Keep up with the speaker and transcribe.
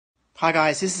Hi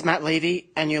guys, this is Matt Levy,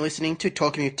 and you're listening to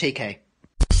Talking with TK.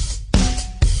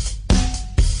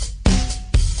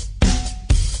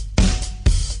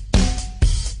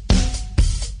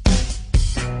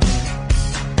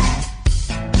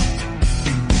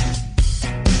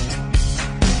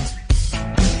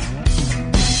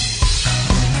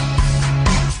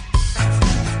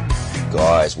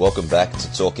 Guys, welcome back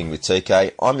to Talking with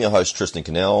TK. I'm your host Tristan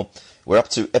Cannell. We're up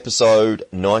to episode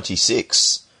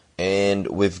 96. And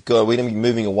we're going to be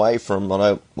moving away from, I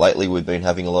know lately we've been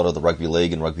having a lot of the rugby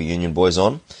league and rugby union boys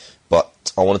on,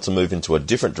 but I wanted to move into a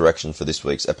different direction for this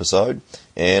week's episode.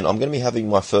 And I'm going to be having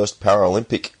my first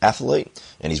Paralympic athlete,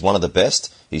 and he's one of the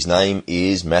best. His name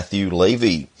is Matthew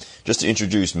Levy. Just to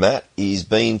introduce Matt, he's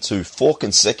been to 4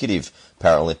 consecutive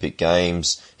Paralympic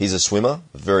Games. He's a swimmer,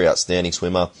 a very outstanding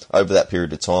swimmer. Over that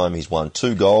period of time, he's won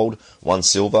 2 gold, 1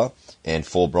 silver, and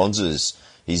 4 bronzes.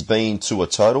 He's been to a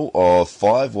total of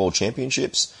 5 World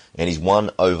Championships, and he's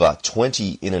won over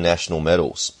 20 international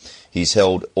medals. He's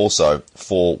held also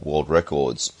 4 world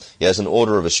records. He has an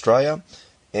Order of Australia,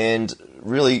 and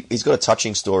really, he's got a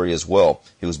touching story as well.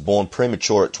 He was born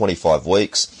premature at 25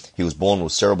 weeks. He was born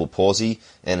with cerebral palsy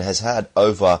and has had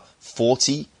over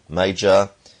 40 major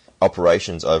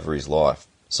operations over his life.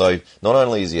 So not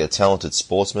only is he a talented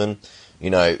sportsman,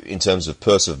 in terms of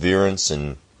perseverance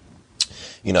and,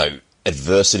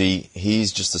 adversity,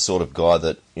 he's just the sort of guy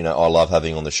that, I love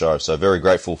having on the show. So very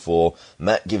grateful for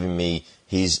Matt giving me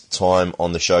his time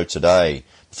on the show today.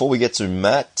 Before we get to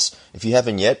Matt, if you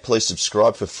haven't yet, please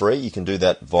subscribe for free. You can do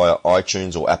that via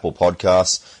iTunes or Apple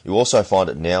Podcasts. You'll also find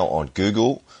it now on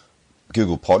Google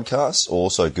Podcasts, or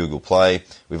also Google Play.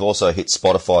 We've also hit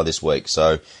Spotify this week,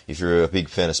 so if you're a big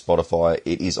fan of Spotify,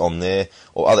 it is on there.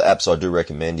 Or other apps I do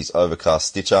recommend is Overcast,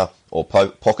 Stitcher, or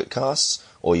Pocket Casts,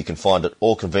 or you can find it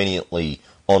all conveniently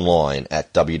online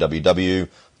at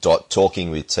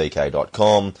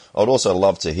www.talkingwithtk.com. I'd also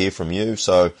love to hear from you,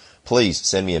 so please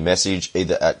send me a message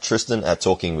either at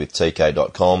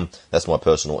tristan@talkingwithtk.com, that's my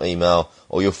personal email,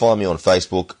 or you'll find me on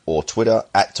Facebook or Twitter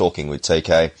at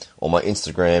talkingwithtk, or my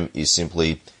Instagram is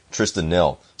simply Tristan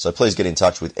Nell. So please get in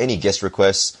touch with any guest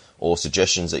requests or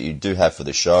suggestions that you do have for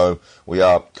the show. We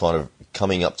are kind of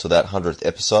coming up to that 100th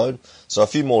episode, so a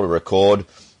few more to record,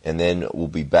 and then we'll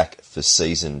be back for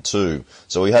season 2.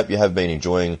 So we hope you have been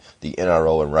enjoying the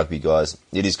NRL and rugby, guys.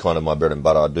 It is kind of my bread and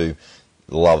butter. I do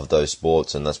love those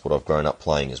sports, and that's what I've grown up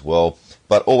playing as well.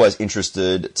 But always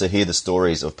interested to hear the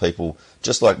stories of people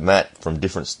just like Matt from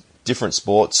different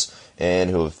sports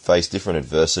and who have faced different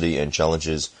adversity and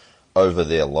challenges over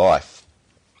their life.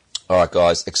 Alright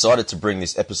guys, excited to bring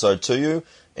this episode to you,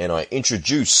 and I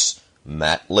introduce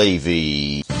Matt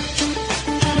Levy.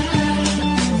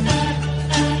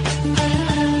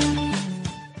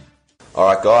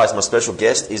 Alright guys, my special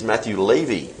guest is Matthew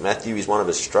Levy. Matthew is one of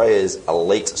Australia's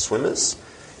elite swimmers.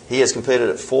 He has competed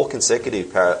at 4 consecutive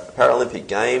Paralympic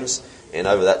Games, and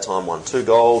over that time won 2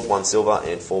 gold, 1 silver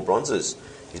and 4 bronzes.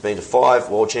 He's been to 5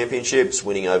 World Championships,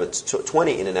 winning over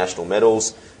 20 international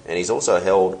medals, and he's also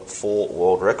held 4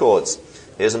 world records.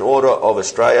 He has an Order of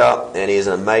Australia, and he has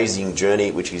an amazing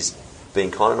journey which he's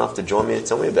been kind enough to join me and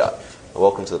tell me about.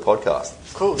 Welcome to the podcast.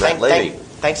 Cool, Matt Levy.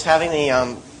 Thanks for having me.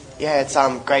 It's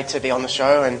great to be on the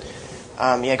show, and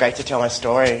great to tell my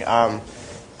story. I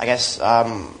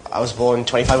was born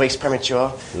 25 weeks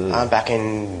premature back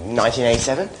in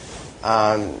 1987.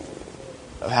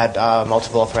 I've had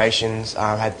multiple operations.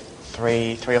 I've had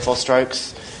three or 4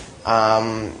 strokes.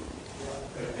 What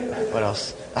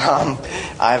else? I've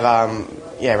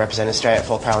represented Australia at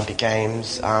 4 Paralympic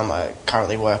Games. I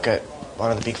currently work at one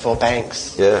of the big 4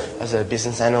 banks as a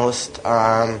business analyst.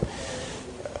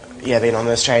 Been on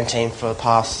the Australian team for the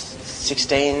past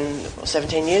 16 or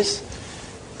 17 years.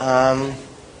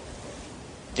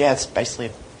 It's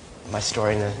basically my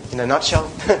story in a nutshell.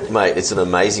 Mate, it's an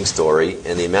amazing story,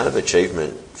 and the amount of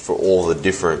achievement for all the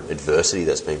different adversity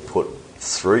that's been put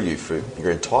through you for your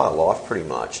entire life, pretty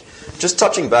much. Just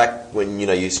touching back when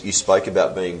you spoke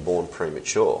about being born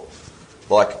premature,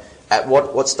 like at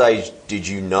what stage did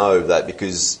you know that?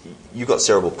 Because you got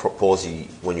cerebral palsy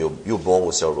when you were born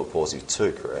with cerebral palsy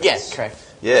too, correct? Yes, correct.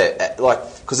 Yeah,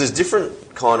 because there's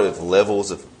different kind of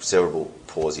levels of cerebral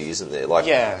palsy, isn't there?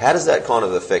 How does that kind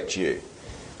of affect you?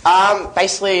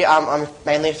 Basically, I'm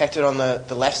mainly affected on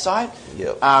the left side.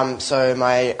 Yep. So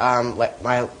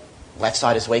my left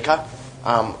side is weaker,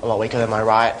 a lot weaker than my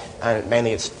right, and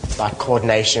mainly it's like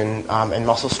coordination and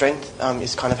muscle strength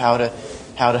is kind of how it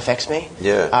affects me.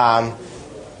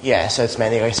 Yeah. So it's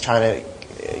mainly just trying to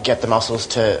get the muscles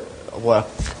to work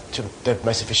to the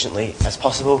most efficiently as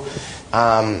possible,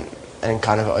 and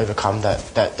kind of overcome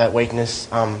that weakness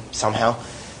somehow.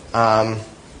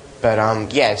 But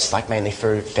yeah, it's like mainly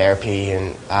through therapy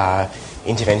and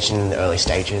intervention in the early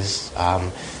stages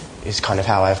is kind of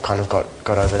how I've kind of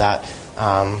got over that.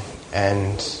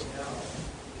 And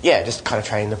yeah, just kind of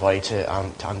training the body to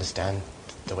understand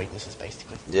the weaknesses,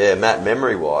 basically. Yeah, Matt,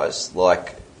 memory-wise,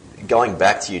 like going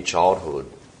back to your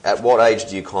childhood, at what age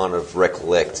do you kind of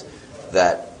recollect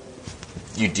that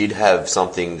you did have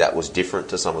something that was different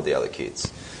to some of the other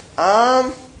kids?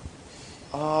 I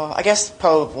guess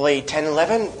probably 10,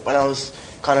 11 when I was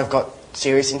kind of got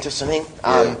serious into swimming.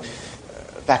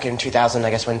 Back in 2000, I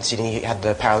guess when Sydney had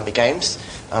the Paralympic Games,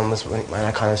 was when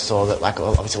I kind of saw that, like,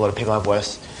 obviously a lot of people had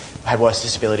worse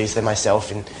disabilities than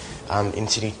myself in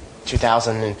Sydney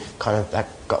 2000, and kind of that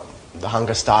got the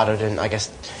hunger started. And I guess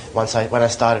when I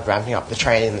started ramping up the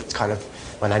training, that's kind of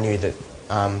when I knew that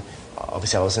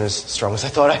obviously I wasn't as strong as I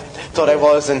thought I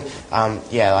was. And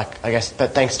yeah, like, I guess,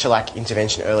 but thanks to like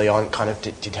intervention early on, kind of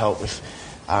did help with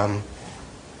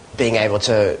being able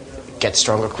to get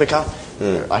stronger quicker.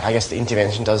 Like, I guess the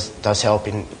intervention does help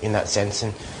in that sense,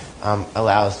 and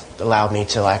allowed me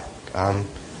to like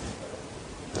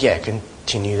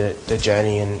continue the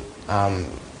journey and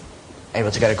able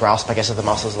to get a grasp, I guess, of the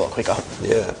muscles a lot quicker.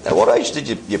 Yeah. At what age did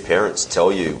your parents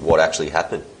tell you what actually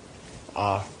happened?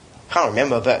 Can't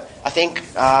remember, but I think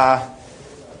I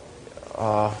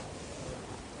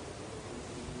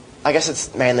guess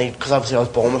it's mainly because obviously I was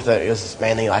born with it. It was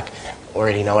mainly like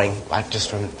already knowing, like, just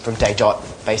from day dot,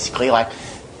 basically, like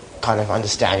kind of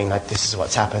understanding like this is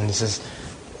what's happened, this is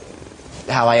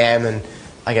how I am, and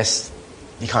I guess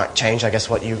you can't change, I guess,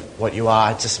 what you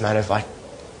are. It's just a matter of like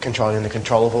controlling the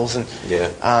controllables. And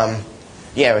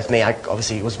with me, I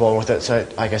obviously was born with it, so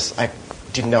I guess I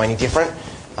didn't know any different.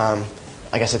 I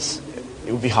guess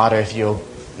it would be harder if you're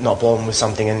not born with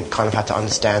something and kind of had to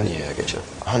understand. Yeah, I get you.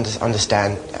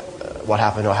 Understand what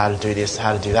happened or how to do this,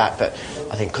 how to do that. But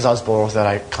I think because I was born with it,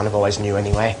 I kind of always knew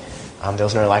anyway. There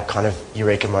was no like kind of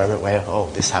eureka moment where, oh,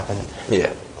 this happened.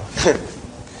 Yeah.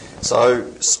 So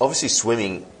obviously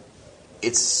swimming,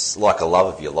 it's like a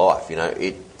love of your life. You know,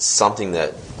 it's something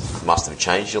that must have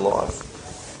changed your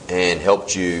life and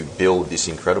helped you build this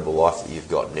incredible life that you've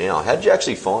got now. How did you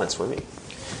actually find swimming?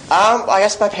 I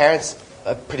guess my parents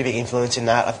are a pretty big influence in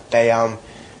that. They're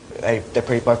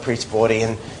both pretty sporty,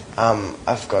 and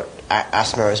I've got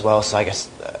asthma as well, so I guess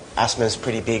asthma is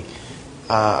pretty big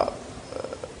for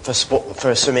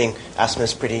swimming. Asthma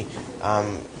is pretty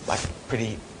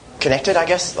pretty connected, I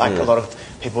guess. Like a lot of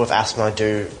people with asthma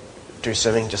do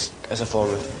swimming just as a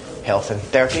form of health and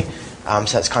therapy. So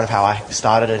that's kind of how I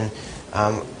started, and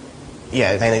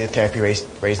mainly the therapy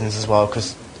reasons as well,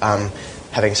 because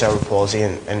having cerebral palsy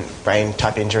and brain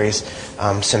type injuries,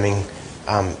 swimming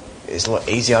is a lot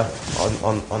easier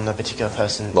on the particular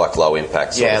person. Like low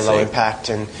impact sort of thing. Low impact,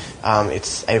 and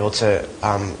it's able to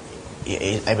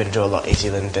do a lot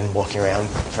easier than walking around,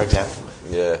 for example.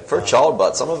 Yeah, for a child,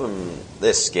 but some of them,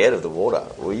 they're scared of the water.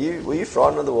 Were you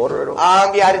frightened of the water at all?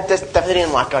 I definitely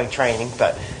didn't like going training,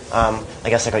 but I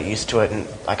guess I got used to it, and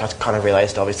like I kind of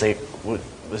realised obviously it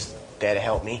was there to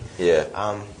help me. Yeah.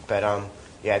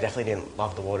 I definitely didn't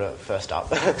love the water first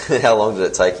up. How long did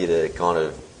it take you to kind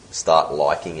of start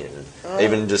liking it? And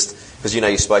even just because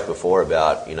you spoke before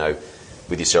about with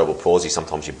your cerebral palsy,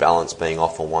 sometimes your balance being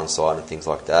off on one side and things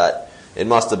like that. It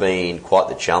must have been quite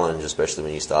the challenge, especially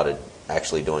when you started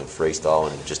actually doing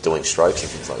freestyle and just doing strokes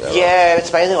and things like that. Yeah, right?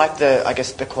 It's mainly like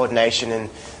the coordination and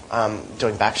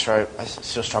doing backstroke. I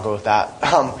still struggle with that.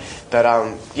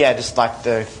 Just like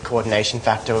the coordination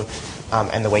factor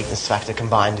and the weakness factor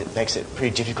combined, it makes it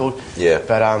pretty difficult. Yeah.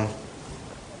 But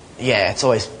it's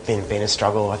always been a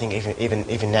struggle. I think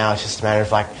even now it's just a matter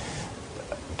of like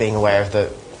being aware of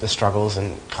the struggles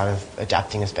and kind of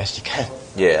adapting as best you can.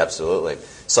 Yeah, absolutely.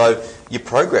 So your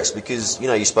progress, because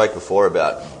you spoke before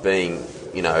about being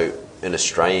an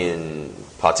Australian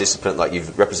participant, like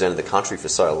you've represented the country for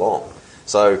so long.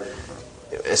 So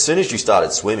as soon as you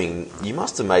started swimming, you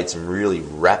must have made some really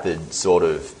rapid sort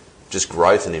of just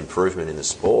growth and improvement in the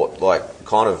sport. Like,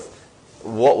 kind of,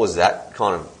 what was that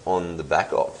kind of on the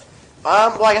back of?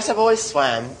 Well, I guess I've always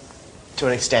swam to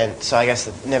an extent, so I guess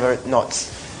I've never not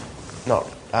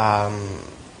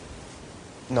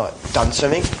done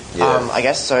swimming. Yeah. I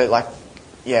guess so. Like,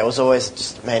 it was always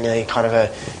just mainly kind of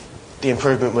the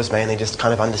improvement was mainly just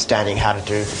kind of understanding how to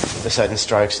do the certain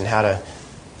strokes and how to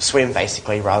swim,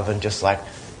 basically, rather than just like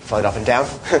float up and down.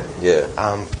 Yeah.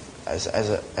 As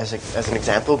an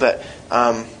example, but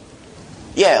I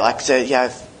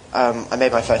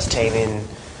made my first team in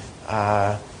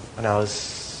when I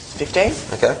was 15.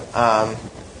 Okay. I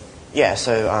guess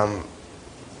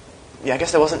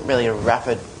there wasn't really a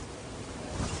rapid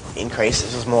increase.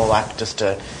 It was more like just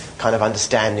a kind of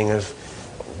understanding of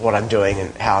what I'm doing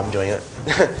and how I'm doing it.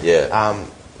 Yeah.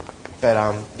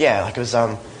 Yeah, like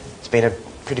it's been a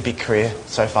pretty big career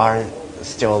so far, and there's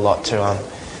still a lot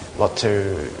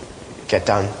to get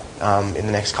done in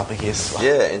the next couple of years.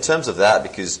 Yeah, in terms of that,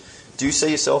 because do you see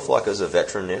yourself like as a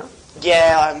veteran now?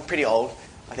 Yeah, I'm pretty old,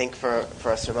 I think, for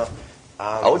a swimmer.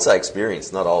 I would say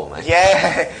experienced, not old, mate.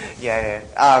 Yeah, yeah.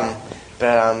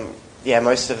 Yeah,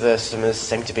 most of the swimmers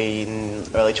seem to be in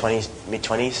early 20s, mid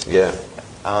 20s. Yeah.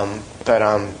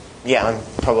 Yeah,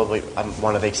 I'm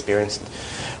one of the experienced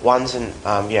ones, and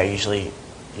yeah, usually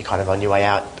you're kind of on your way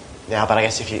out now. But I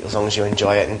guess as long as you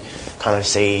enjoy it and kind of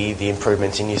see the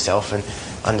improvements in yourself and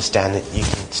understand that you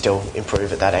can still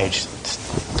improve at that age,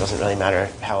 it doesn't really matter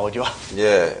how old you are.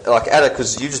 Yeah, like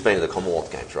because you've just been to the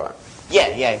Commonwealth Games, right?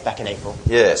 Yeah, back in April.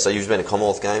 Yeah, so you've been to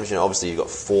Commonwealth Games. You know, obviously you've got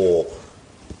 4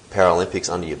 Paralympics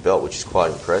under your belt, which is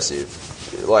quite impressive.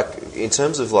 Like in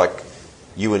terms of like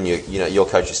you and your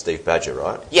coach is Steve Badger,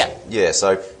 right? Yeah. Yeah.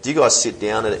 So do you guys sit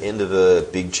down at the end of a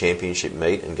big championship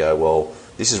meet and go, well,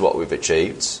 this is what we've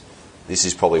achieved, this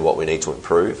is probably what we need to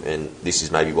improve, and this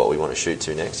is maybe what we want to shoot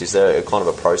to next? Is there a kind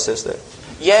of a process there?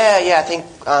 Yeah. I think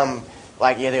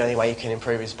the only way you can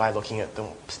improve is by looking at the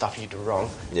stuff you do wrong.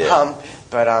 Yeah.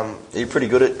 Are you pretty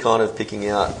good at kind of picking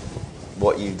out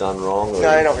what you've done wrong? Or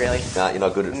no, not really. No, you're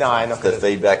not good at the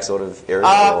feedback sort of area?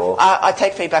 I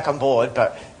take feedback on board,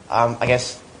 but I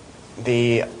guess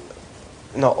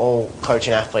not all coach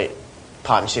and athlete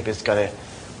partnership is going to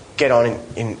get on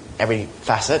in every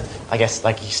facet. I guess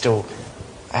like you still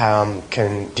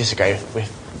can disagree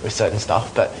with certain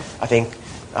stuff, but I think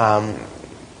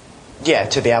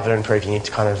to be able to improve, you need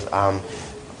to kind of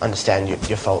understand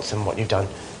your faults and what you've done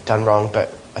wrong.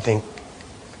 But I think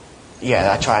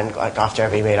I try and after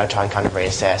every meet I try and kind of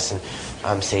reassess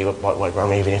and see what went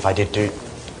wrong. Even if I did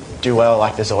do well,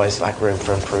 like there's always like room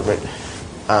for improvement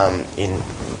in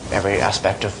every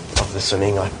aspect of the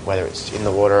swimming, like whether it's in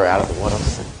the water or out of the water.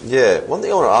 Yeah, one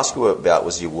thing I want to ask you about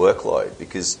was your workload,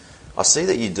 because I see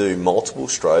that you do multiple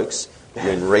strokes,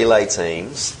 you're in relay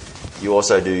teams, you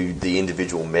also do the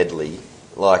individual medley.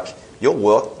 Like your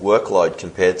workload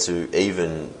compared to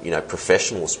even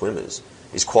professional swimmers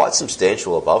is quite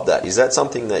substantial above that. Is that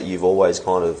something that you've always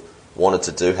kind of wanted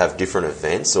to do, have different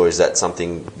events, or is that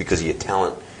something because of your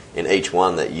talent in each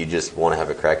one that you just want to have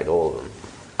a crack at all of them?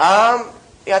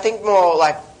 I think more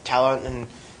like talent, and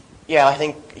I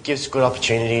think it gives good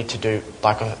opportunity to do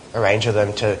like a range of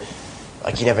them. To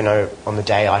like you never know on the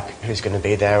day like who's going to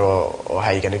be there or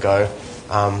how you're going to go.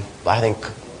 I think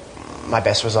my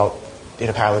best result in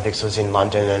the Paralympics was in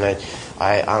London, and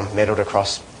I medalled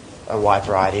across a wide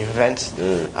variety of events.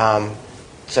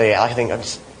 I think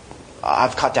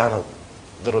I've cut down a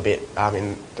little bit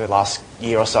in the last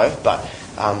year or so, but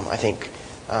I think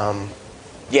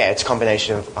it's a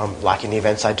combination of liking the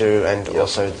events I do and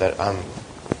also that I'm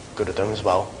good at them as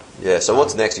well. Yeah, so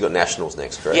what's next? You've got Nationals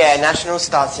next, correct? Yeah, Nationals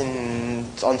starts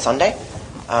on Sunday.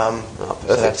 So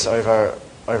that's over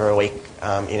a week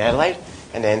in Adelaide.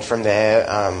 And then from there,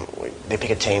 they pick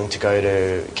a team to go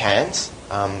to Cairns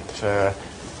for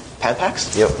Pan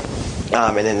Pacs. Yep.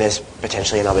 And then there's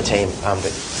potentially another team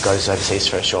that goes overseas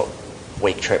for a short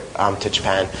week trip to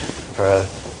Japan for,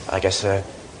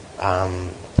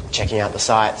 checking out the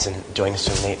sites and doing a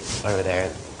swim meet over there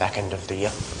at the back end of the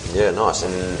year. Yeah, nice.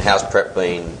 And how's prep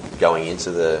been going into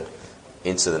the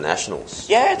Nationals?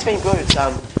 Yeah, it's been good.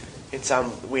 It's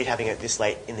weird having it this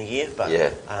late in the year, but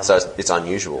so it's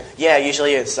unusual. Yeah,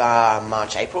 usually it's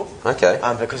March, April. Okay.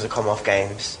 Because of the Commonwealth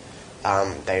Games,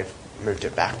 they've moved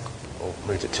it back or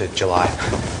moved it to July.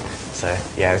 So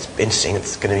it's interesting.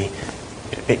 It's going to be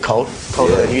a bit colder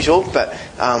than usual, but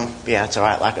it's all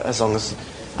right. Like as long as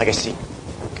I guess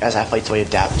as athletes we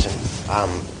adapt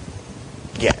and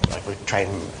we train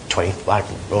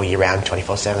all year round,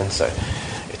 24/7. So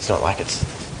it's not like it's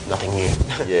nothing new.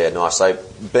 Yeah, nice. So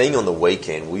being on the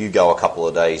weekend, will you go a couple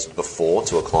of days before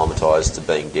to acclimatise to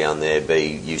being down there, be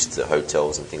used to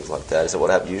hotels and things like that? Is that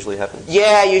what usually happens?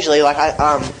 Yeah, usually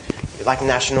like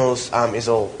Nationals is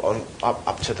all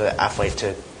up to the athlete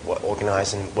to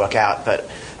organise and work out, but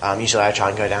usually I try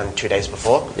and go down 2 days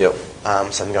before. Yep.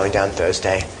 So I'm going down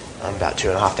Thursday, about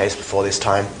 2.5 days before this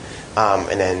time,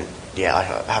 and then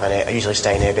I usually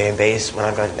stay in Airbnbs when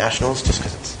I'm going to Nationals just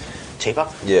because it's cheaper.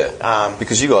 Yeah.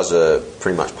 Because you guys are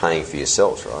pretty much paying for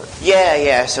yourselves, right?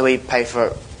 Yeah. So we pay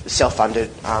for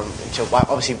self-funded until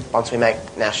obviously once we make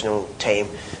national team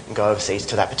and go overseas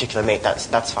to that particular meet,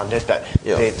 that's funded. But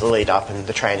the lead up and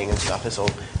the training and stuff is all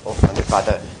funded by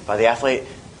the athlete.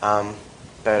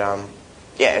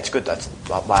 It's good. That's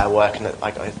why I work and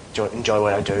I enjoy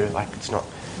what I do. Like it's not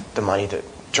the money that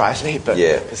drives me, but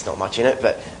Yeah. there's not much in it.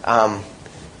 But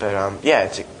yeah,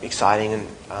 it's exciting and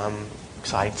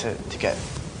exciting to get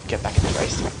back into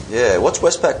racing. Yeah, what's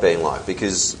Westpac been like?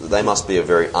 Because they must be a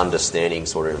very understanding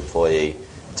sort of employee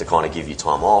to kind of give you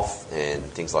time off and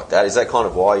things like that. Is that kind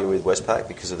of why you're with Westpac,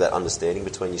 because of that understanding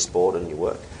between your sport and your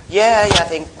work? Yeah, I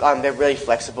think they're really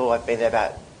flexible. I've been there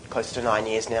about close to 9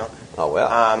 years now. Oh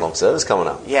wow, long service coming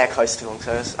up. Yeah, close to long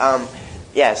service.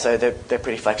 Yeah, so they're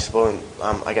pretty flexible and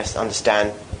I guess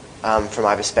understand from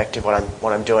my perspective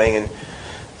what I'm doing, and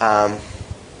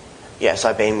yeah, so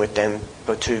I've been with them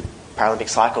for 2 Paralympic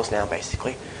cycles now,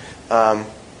 basically.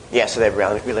 Yeah, so they're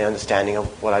really understanding of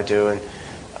what I do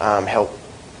and help.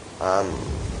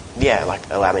 Yeah, like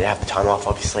allow me to have the time off,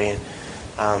 obviously, and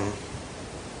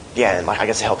yeah, and like I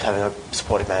guess it helps having a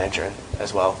supportive manager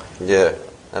as well. Yeah,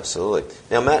 absolutely.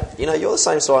 Now, Matt, you know you're the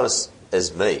same size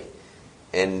as me,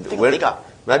 and I think I'm bigger.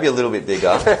 Maybe a little bit bigger.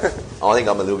 I think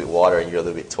I'm a little bit wider, and you're a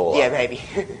little bit taller. Yeah, maybe.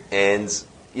 And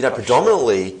you know,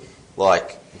 predominantly,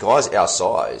 like guys our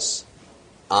size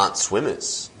aren't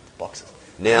swimmers. Boxers.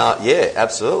 Now, yeah,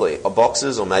 absolutely. Or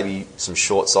boxers, or maybe some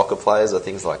short soccer players, or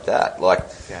things like that. Like,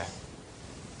 Yeah.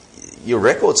 your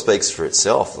record speaks for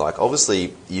itself. Like,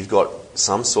 obviously, you've got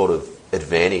some sort of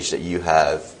advantage that you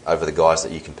have over the guys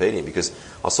that you compete in. Because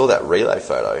I saw that relay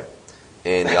photo,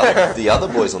 and the other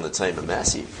boys on the team are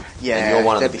massive. Yeah, and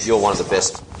you're one of the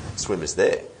best swimmers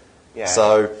there. Yeah.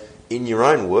 So, in your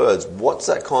own words, what's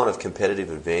that kind of competitive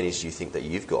advantage do you think that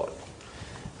you've got?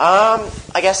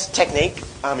 I guess technique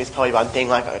is probably one thing.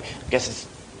 Like, I guess it's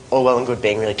all well and good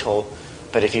being really tall,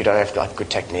 but if you don't have like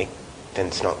good technique, then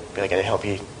it's not really going to help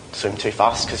you swim too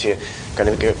fast because you're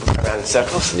going to go around in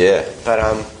circles. Yeah. But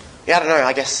yeah, I don't know.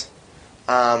 I guess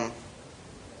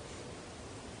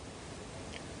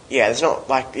yeah,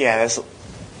 there's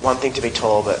one thing to be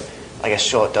tall, but I guess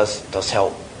short does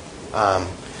help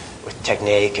with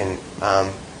technique and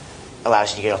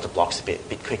allows you to get off the blocks a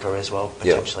bit quicker as well,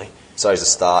 potentially. Yeah. So as a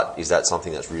start, is that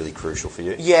something that's really crucial for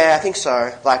you? Yeah, I think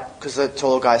so. Like, because the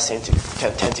taller guys tend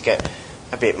to get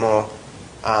a bit more,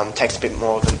 takes a bit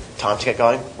more than time to get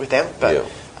going with them. But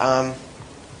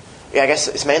yeah, I guess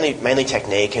it's mainly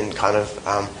technique and kind of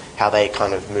how they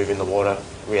kind of move in the water,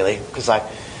 really. Because like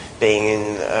being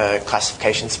in a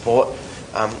classification sport,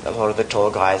 a lot of the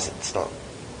taller guys, it's not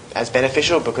as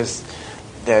beneficial because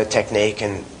their technique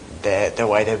and the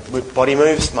way their body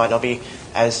moves might not be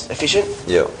as efficient.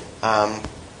 Yeah.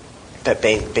 But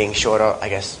being shorter, I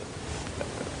guess,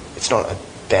 it's not a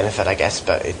benefit, I guess,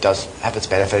 but it does have its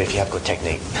benefit if you have good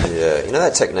technique. Yeah. You know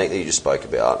that technique that you just spoke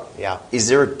about? Yeah. Is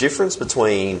there a difference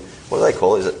between, what do they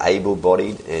call it? Is it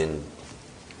able-bodied and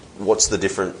what's the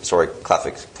different,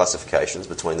 classifications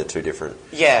between the two different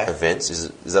events?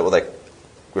 Is that what they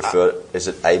refer to? Is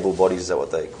it able-bodied? Is that what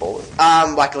they call it?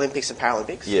 Like Olympics and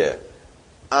Paralympics? Yeah.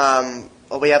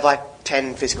 Well, we have like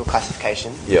 10 physical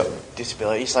classification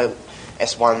disabilities. So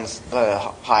S1's the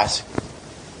highest,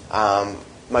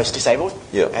 most disabled,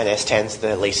 and S10's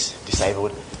the least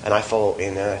disabled. And I fall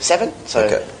in 7,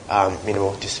 so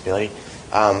minimal disability.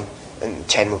 And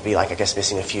 10 would be like, I guess,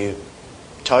 missing a few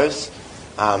toes.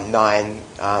 9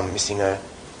 missing a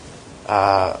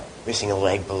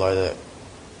leg below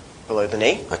the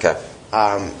knee. Okay.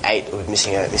 8 would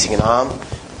missing an arm,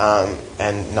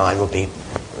 and 9 would be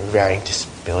varying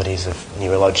disabilities of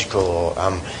neurological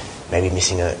or maybe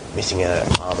missing an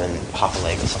arm and half a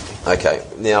leg or something. Okay.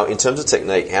 Now, in terms of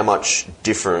technique, how much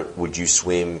different would you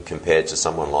swim compared to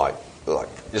someone like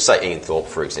just say Ian Thorpe,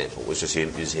 for example? Let's just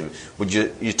use him. Would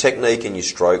your technique and your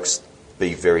strokes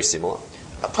be very similar?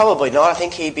 Probably not. I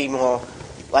think he'd be more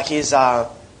like his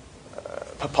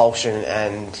propulsion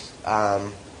and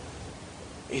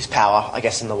his power, I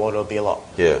guess, in the water would be a lot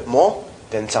more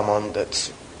than someone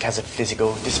that has a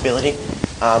physical disability.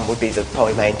 Would be the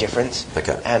probably main difference.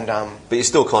 Okay. And but you're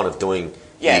still kind of doing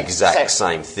the exact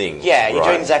same thing. Yeah, you're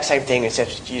doing the exact same thing,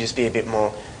 except you just be a bit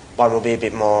more. One will be a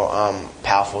bit more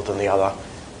powerful than the other.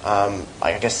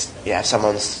 I guess if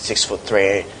someone's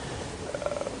 6'3",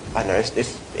 I don't know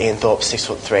if Ian Thorpe's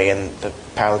 6'3" and the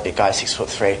Paralympic guy's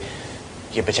 6'3",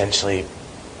 you potentially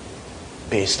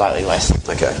be slightly less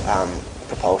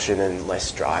propulsion and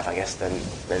less drive, I guess, than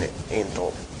Ian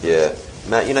Thorpe. Yeah.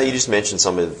 Matt, you just mentioned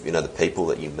some of the people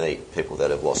that you meet, people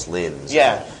that have lost limbs,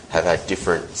 have had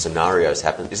different scenarios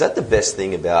happen. Is that the best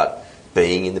thing about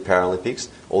being in the Paralympics?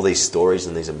 All these stories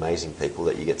and these amazing people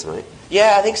that you get to meet?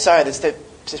 Yeah, I think so. There's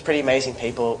pretty amazing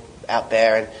people out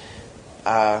there,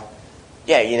 and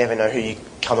you never know who you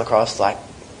come across, like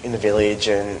in the village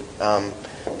and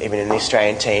even in the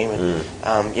Australian team. And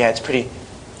it's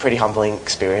pretty humbling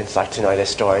experience, like to know their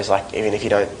stories. Like even if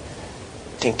you don't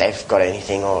think they've got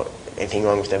anything or anything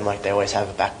wrong with them. Like, they always have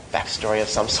a backstory of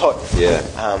some sort. Yeah.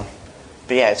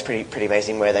 But yeah, it's pretty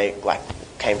amazing where they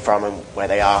came from and where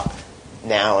they are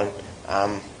now, and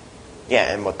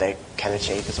and what they can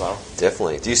achieve as well.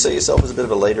 Definitely. Do you see yourself as a bit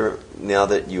of a leader now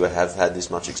that you have had this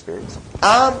much experience?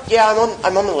 Yeah,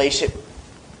 I'm on the leadership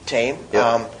team.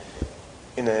 Yep.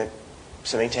 In the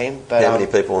swimming team. But how many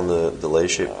people on the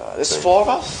leadership? There's team? 4 of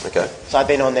us. Okay. So I've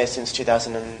been on there since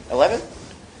 2011.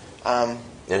 And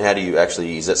how do you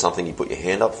actually? Is that something you put your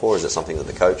hand up for? Is that something that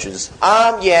the coaches?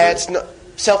 It's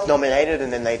self-nominated,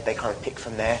 and then they kind of pick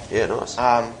from there. Yeah, nice.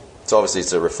 So obviously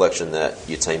it's a reflection that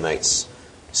your teammates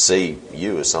see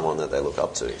you as someone that they look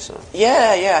up to. So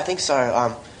yeah, I think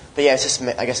so. But yeah, it's just,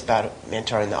 I guess, about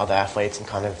mentoring the other athletes and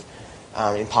kind of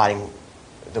imparting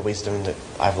the wisdom that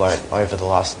I've learned over the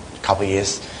last couple of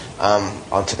years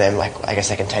onto them. Like, I guess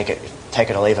they can take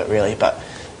it or leave it, really. But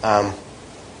I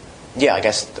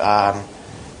guess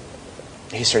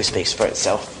history speaks for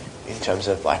itself in terms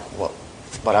of like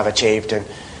what I've achieved, and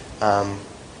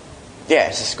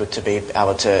it's just good to be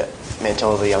able to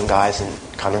mentor the young guys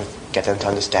and kind of get them to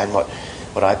understand what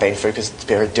I've been through, because it's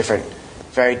very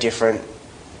different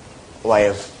way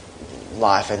of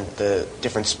life and the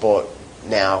different sport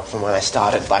now from when I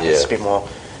started. Like, it's a bit more,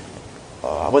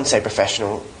 I wouldn't say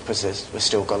professional, because we've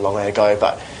still got a long way to go,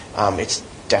 but it's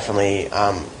definitely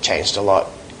changed a lot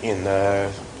in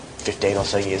the 15 or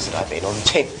so years that I've been on the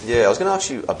team. Yeah, I was going to ask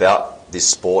you about this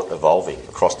sport evolving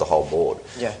across the whole board.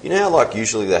 Yeah. You know how, like,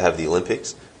 usually they have the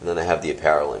Olympics and then they have the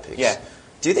Paralympics? Yeah.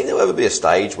 Do you think there'll ever be a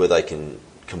stage where they can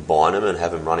combine them and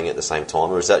have them running at the same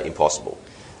time, or is that impossible?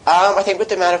 I think with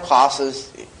the amount of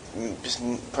classes, it's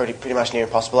pretty much near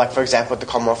impossible. Like, for example, at the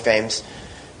Commonwealth Games,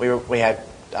 we had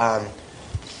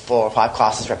 4 or 5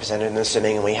 classes represented in the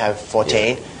swimming, and we have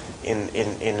 14 in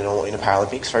the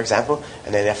Paralympics, for example.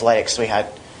 And then in athletics, we had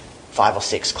 5 or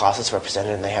 6 classes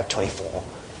represented, and they have 24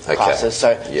 classes.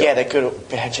 So there could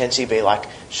potentially be like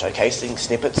showcasing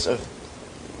snippets of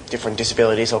different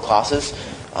disabilities or classes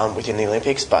within the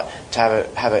Olympics, but to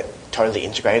have it totally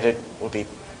integrated would be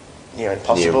near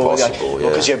impossible.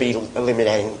 Because you'll be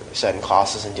eliminating certain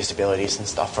classes and disabilities and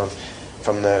stuff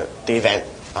from the event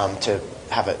to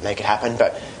make it happen.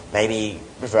 But maybe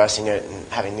reversing it and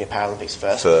having the Paralympics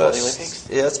first before the Olympics.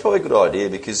 Yeah, it's probably a good idea,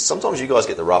 because sometimes you guys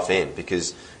get the rough end,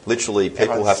 because literally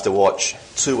people have to watch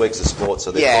 2 weeks of sport,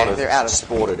 so they're out of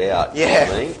sported out. Yeah. You know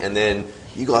what I mean? And then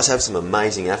you guys have some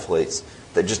amazing athletes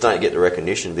that just don't get the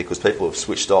recognition because people have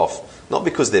switched off, not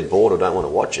because they're bored or don't want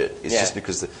to watch it. It's just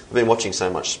because they've been watching so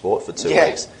much sport for 2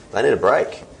 weeks. They need a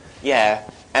break. Yeah,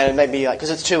 and maybe, like,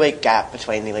 because it's a 2-week gap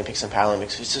between the Olympics and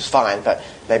Paralympics, which is fine, but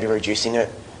maybe reducing it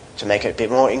to make it a bit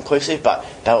more inclusive. But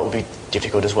that will be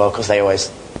difficult as well, because they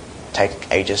always take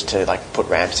ages to, like, put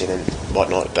ramps in and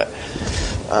whatnot. But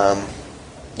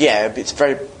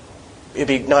it'd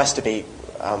be nice to be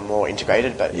more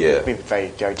integrated, but it'd be very,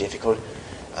 very difficult.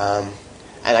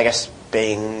 And I guess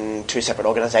being 2 separate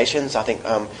organisations, I think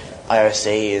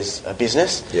IOC is a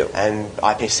business and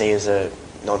IPC is a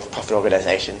non-profit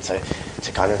organisation, so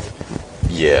to kind of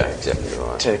exactly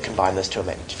right. To combine those two will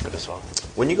make it difficult as well.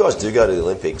 When you guys do go to the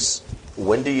Olympics,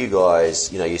 when do you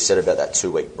guys, you said about that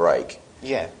 2-week break.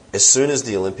 Yeah. As soon as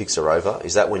the Olympics are over,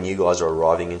 is that when you guys are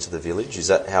arriving into the village? Is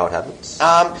that how it happens?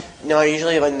 No,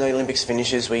 usually when the Olympics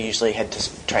finishes, we usually head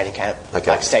to training camp,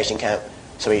 like staging camp.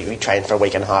 So we train for a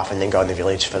week and a half and then go in the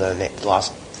village for the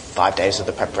last 5 days of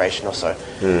the preparation or so.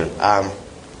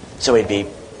 So we'd be,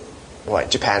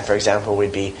 Japan, for example,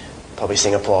 we'd be probably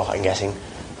Singapore, I'm guessing.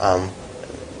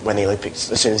 When the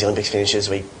Olympics, as soon as the Olympics finishes,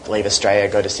 we leave Australia,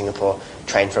 go to Singapore,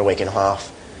 train for a week and a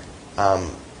half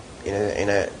in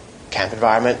a camp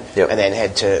environment, and then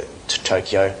head to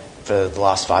Tokyo for the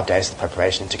last 5 days of the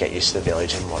preparation to get used to the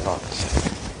village and whatnot.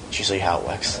 So it's usually how it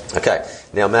works. Okay.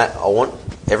 Now, Matt, I want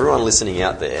everyone listening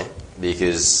out there,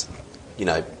 because,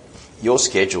 your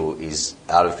schedule is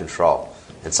out of control.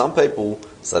 And some people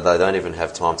say they don't even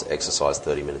have time to exercise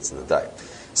 30 minutes in the day.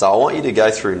 So I want you to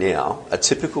go through now a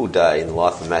typical day in the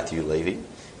life of Matthew Levy,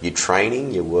 your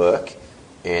training, your work,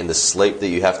 and the sleep that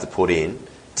you have to put in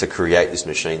to create this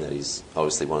machine that is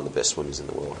obviously one of the best swimmers in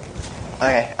the world.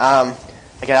 Okay. I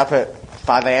get up at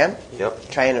 5 a.m. Yep.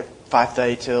 Train at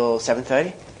 5:30 till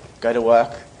 7:30. Go to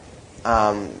work.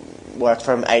 Work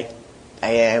from 8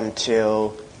 a.m.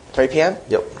 till 3 p.m.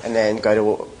 Yep. And then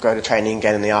go to training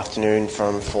again in the afternoon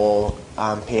from 4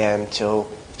 p.m. till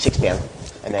 6 p.m.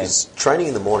 And then training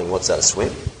in the morning, what's that, a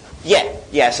swim?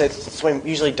 Yeah. So it's swim,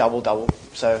 usually double.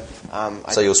 So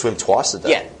so you'll swim twice a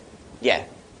day? Yeah.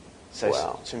 So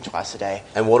wow. swim twice a day.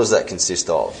 And what does that consist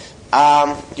of?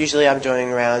 Usually I'm doing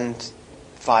around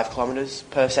 5 kilometres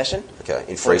per session. Okay,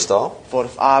 in freestyle?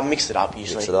 Mix it up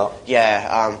usually. Mix it up?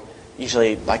 Yeah,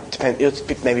 usually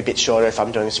it's maybe a bit shorter if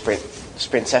I'm doing a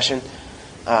sprint session.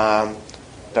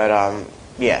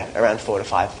 Yeah, around 4 to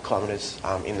 5 kilometres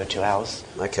in the 2 hours.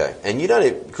 Okay, and you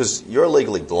don't, because you're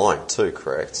legally blind too,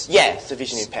 correct? Yeah, it's a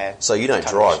vision impaired. So you don't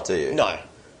drive, do you? No.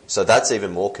 So that's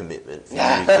even more commitment.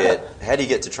 How do you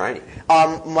get to training?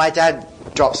 My dad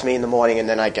drops me in the morning, and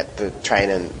then I get the train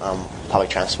and public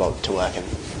transport to work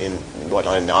and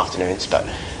whatnot in the afternoons. But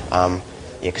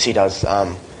because he does,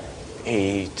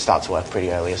 he starts work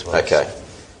pretty early as well. Okay, so.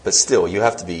 But still, you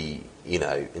have to be, in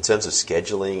terms of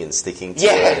scheduling and sticking to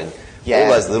Yeah. it, and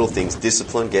all those little things,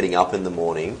 discipline, getting up in the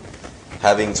morning,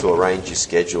 having to arrange your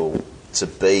schedule to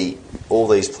be all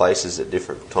these places at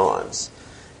different times.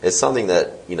 It's something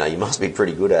that, you must be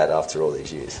pretty good at after all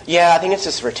these years. Yeah, I think it's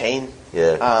just routine.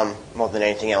 Yeah. More than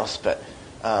anything else. But,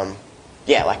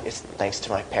 it's thanks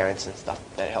to my parents and stuff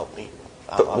that helped me.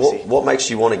 But what makes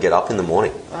you want to get up in the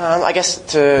morning? I guess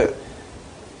to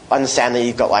understand that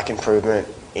you've got, improvement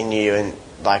in you and,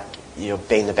 you're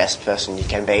being the best person you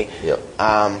can be. Yep.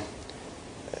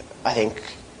 I think,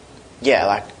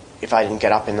 if I didn't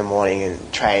get up in the morning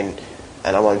and train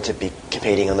and I wanted to be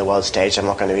competing on the world stage, I'm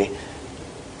not going to be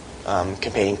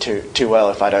competing too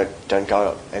well if I don't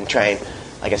go and train.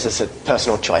 I guess it's a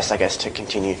personal choice, to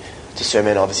continue to swim,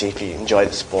 and obviously if you enjoy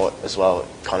the sport as well, it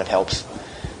kind of helps.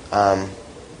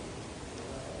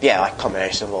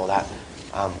 Combination of all that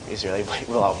is really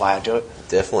why I do it.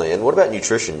 Definitely. And what about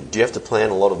nutrition? Do you have to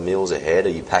plan a lot of meals ahead? Are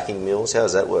you packing meals? How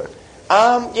does that work?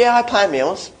 I plan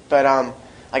meals, but I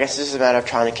guess this is a matter of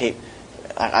trying to keep.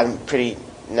 I'm pretty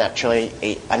naturally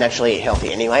eat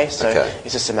healthy anyway, so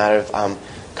it's just a matter of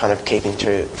kind of keeping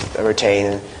to a routine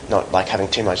and not having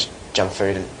too much junk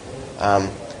food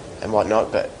and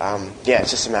whatnot. But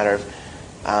it's just a matter of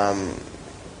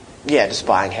just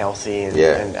buying healthy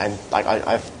and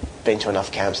I've been to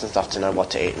enough camps and stuff to know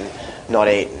what to eat and not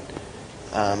eat.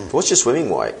 What's your swimming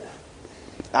weight?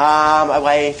 I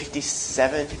weigh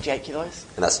 58 kilos.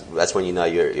 And that's when you know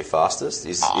you're fastest?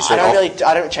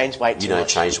 I don't change weight too much. You don't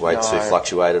change weight to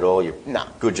fluctuate at all? No.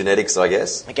 Good genetics, I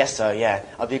guess? I guess so, yeah.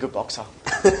 I'll be a good boxer.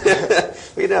 Well,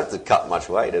 you don't have to cut much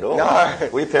weight at all. No.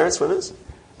 Were your parents swimmers?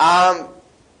 Yeah,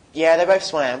 they both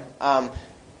swam.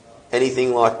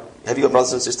 Anything have you got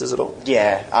brothers and sisters at all?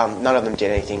 Yeah, none of them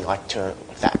did anything to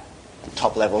that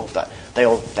top level, but they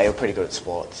were pretty good at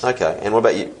sports. Okay, and what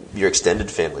about your extended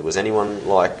family? Was anyone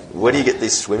where do you get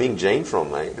this swimming gene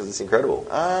from, mate? Because it's incredible.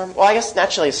 I guess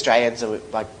naturally Australians are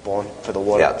born for the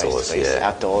water, outdoors,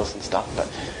 outdoors and stuff.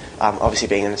 But obviously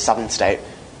being in the southern state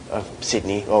of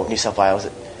Sydney or New South Wales,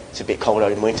 it's a bit colder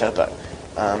in winter. But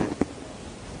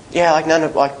none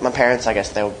of my parents, I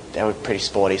guess they were pretty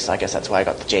sporty, so I guess that's where I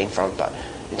got the gene from. But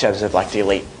in terms of the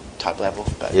elite type level,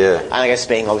 but and I guess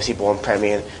being obviously born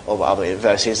Premier and all the other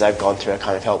adversities they've gone through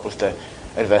kind of help with the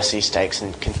adversity stakes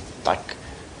and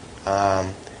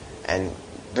and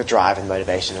the drive and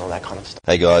motivation and all that kind of stuff.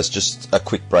 Hey guys, just a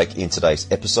quick break in today's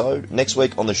episode. Next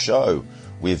week on the show,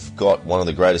 we've got one of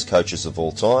the greatest coaches of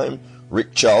all time,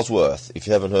 Rick Charlesworth. If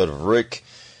you haven't heard of Rick,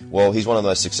 well, he's one of the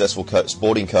most successful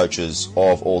sporting coaches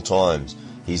of all times.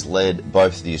 He's led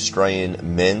both the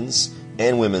Australian men's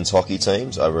and women's hockey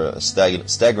teams over a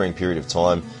staggering period of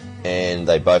time, and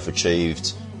they both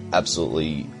achieved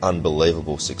absolutely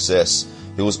unbelievable success.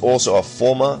 He was also a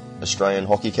former Australian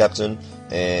hockey captain,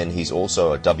 and he's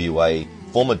also a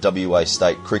former WA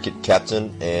state cricket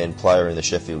captain and player in the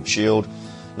Sheffield Shield.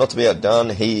 Not to be outdone,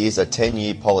 he is a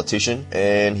 10-year politician,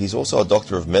 and he's also a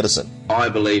doctor of medicine. I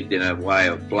believed in a way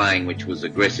of playing which was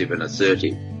aggressive and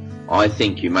assertive. I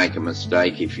think you make a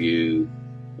mistake if you're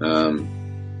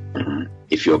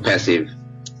passive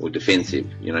or defensive,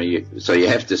 so you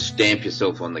have to stamp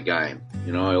yourself on the game.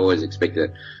 I always expect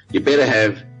that. You better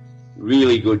have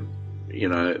really good,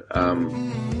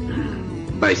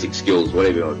 basic skills,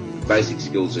 whatever. Basic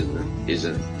skills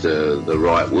isn't the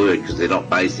right word, because they're not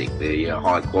basic. They're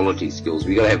high quality skills.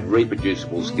 We've got to have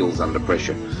reproducible skills under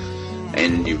pressure,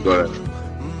 and you better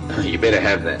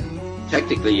have that.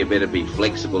 Tactically, you better be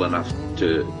flexible enough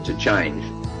to change.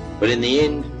 But in the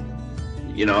end,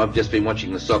 I've just been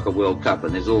watching the Soccer World Cup,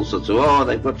 and there's all sorts of,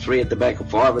 they've got 3 at the back or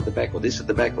 5 at the back or this at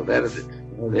the back or that.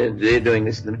 They're doing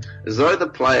this. As though the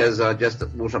players are just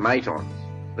automatons.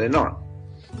 They're not.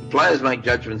 The players make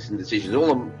judgments and decisions.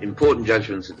 All the important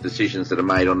judgments and decisions that are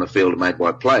made on the field are made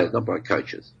by players, not by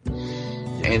coaches.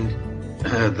 And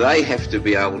they have to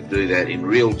be able to do that in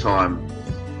real time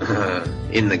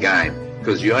in the game,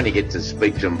 because you only get to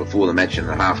speak to them before the match and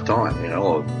at half time,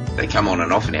 or they come on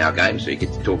and off in our game, so you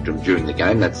get to talk to them during the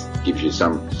game. That gives you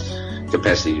some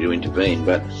capacity to intervene.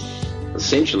 But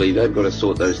essentially they've got to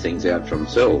sort those things out for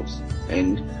themselves.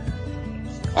 And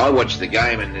I watch the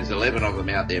game and there's 11 of them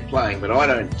out there playing, but I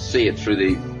don't see it through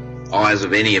the eyes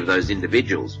of any of those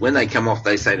individuals. When they come off,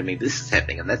 they say to me, this is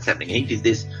happening and that's happening. He did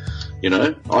this,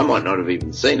 I might not have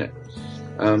even seen it.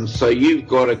 So you've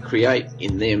got to create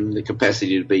in them the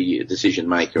capacity to be a decision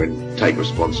maker and take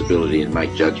responsibility and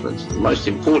make judgments. The most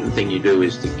important thing you do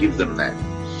is to give them that.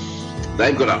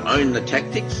 They've got to own the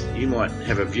tactics. You might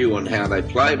have a view on how they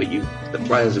play, but the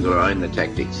players have got to own the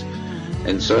tactics.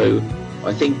 And so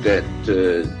I think that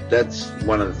that's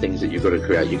one of the things that you've got to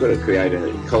create. You've got to create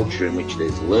a culture in which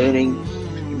there's learning,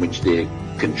 in which they're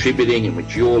contributing, in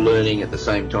which you're learning at the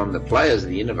same time. The players are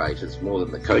the innovators more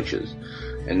than the coaches.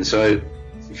 And so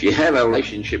if you have a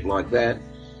relationship like that,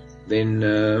 then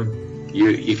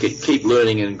you can keep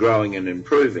learning and growing and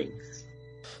improving.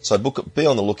 So be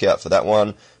on the lookout for that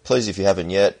one. Please, if you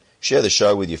haven't yet, share the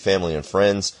show with your family and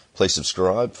friends. Please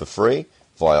subscribe for free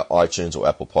via iTunes or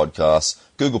Apple Podcasts,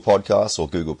 Google Podcasts or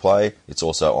Google Play. It's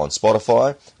also on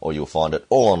Spotify, or you'll find it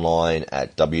all online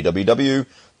at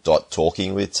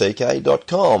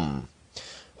www.talkingwithtk.com.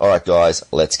 All right, guys,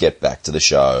 let's get back to the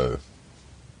show.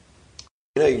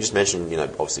 You just mentioned,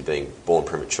 obviously being born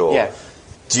premature. Yeah.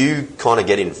 Do you kind of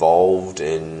get involved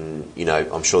in,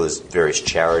 I'm sure there's various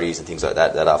charities and things like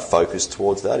that that are focused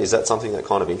towards that. Is that something that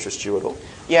kind of interests you at all?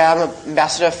 Yeah, I'm an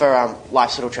ambassador for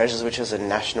Life's Little Treasures, which is a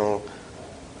national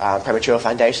premature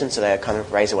foundation. So they kind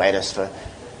of raise awareness for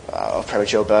of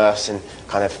premature births and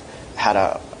kind of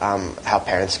how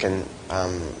parents can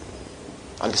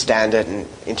understand it and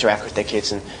interact with their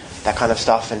kids and that kind of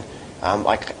stuff. And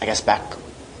I guess back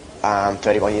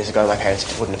 31 years ago, my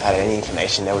parents wouldn't have had any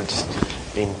information. They would have just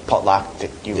been potluck that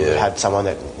you would have had someone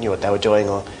that knew what they were doing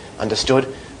or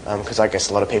understood. Because I guess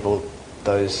a lot of people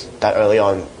that early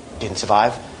on didn't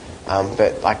survive.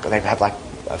 But they have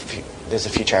there's a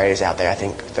few charities out there, I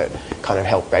think, that kind of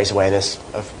help raise awareness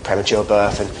of premature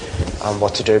birth and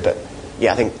what to do. But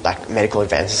yeah, I think medical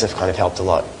advances have kind of helped a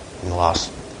lot in the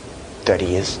last 30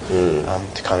 years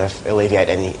to kind of alleviate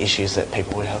any issues that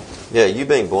people would have. Yeah, you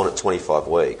being born at 25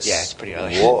 weeks. Yeah, it's pretty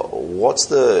early. What's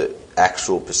the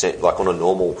actual percent, on a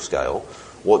normal scale,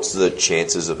 what's the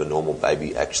chances of a normal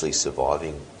baby actually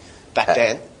surviving?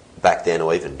 Back then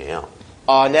or even now?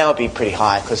 Now it'd be pretty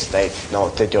high because they know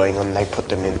what they're doing and they put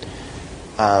them in.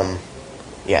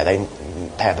 They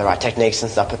have the right techniques and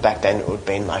stuff. But back then it would have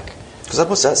been Because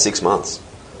what's that? 6 months?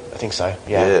 I think so.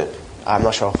 Yeah. I'm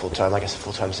not sure full term. I guess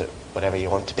full term's whatever you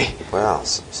want it to be. Wow.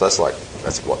 So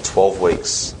that's 12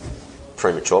 weeks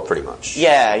premature, pretty much.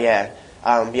 Yeah.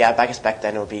 I guess back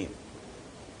then it would be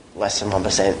less than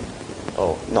 1%,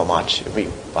 or not much. It would be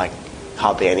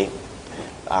hardly any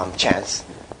chance.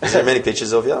 Is there many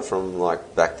pictures of you from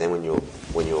back then when you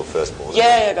were first born?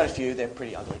 Yeah, I got a few. They're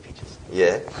pretty ugly pictures.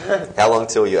 Yeah. How long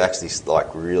till you actually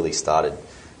really started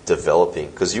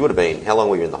developing? Because you would have been. How long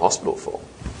were you in the hospital for?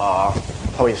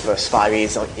 Probably the first 5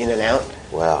 years in and out.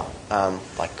 Wow.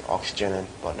 Oxygen and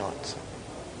whatnot. So,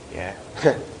 yeah.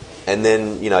 And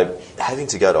then having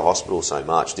to go to hospital so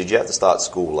much, did you have to start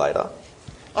school later?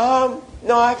 No,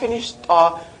 I finished.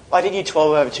 I did year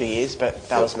 12 over 2 years, but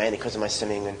that was mainly because of my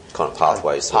swimming and kind of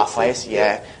pathways.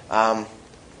 Yeah. No,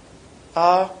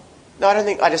 I don't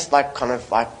think. I just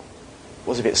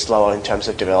was a bit slower in terms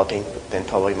of developing than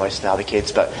probably most of the other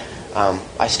kids, but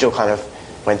I still kind of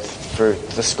went through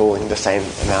the schooling the same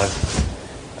amount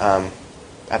of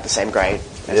at the same grade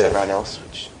as everyone else.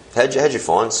 Which how'd you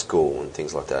find school and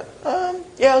things like that?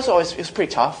 Yeah, it was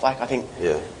pretty tough. I think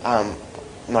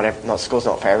not school's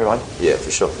not for everyone. Yeah,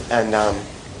 for sure. And I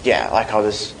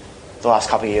was the last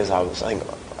couple of years. I think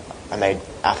I made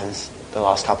Athens the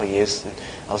last couple of years, and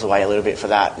I was away a little bit for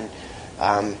that. And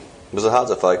was it hard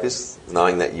to focus,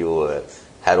 knowing that you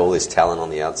had all this talent on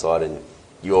the outside and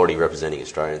you're already representing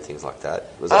Australia and things like that?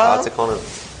 Was it hard to kind of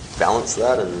balance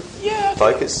that and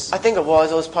focus? I think it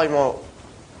was. It was probably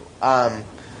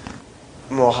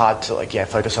more hard to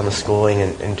focus on the schooling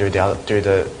and do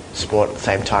the sport at the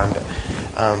same time.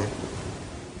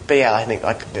 But yeah, I think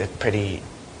they're pretty.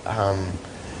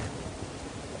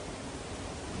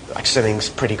 Swimming's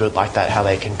pretty good like that. How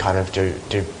they can kind of do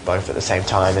both at the same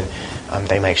time, and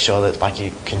they make sure that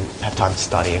you can have time to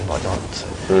study and whatnot. So,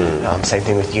 same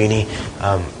thing with uni.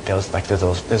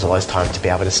 There's always time to be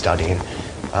able to study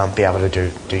and be able to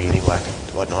do uni work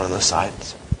and whatnot on the side.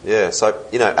 So. Yeah. So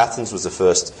Athens was the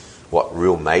first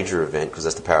real major event, because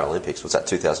that's the Paralympics. Was that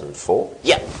 2004?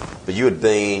 Yeah. But you had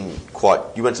been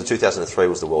you went to 2003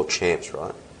 was the World Champs,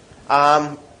 right?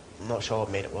 I'm not sure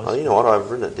what meet it was. Oh, you know what? I've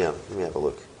written it down. Let me have a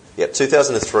look. Yeah,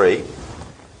 2003,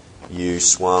 you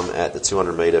swam at the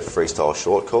 200 metre freestyle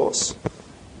short course,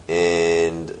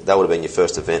 and that would have been your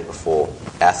first event before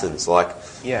Athens. Like,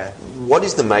 Yeah. what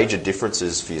is the major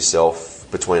differences for yourself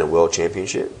between a World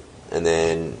Championship and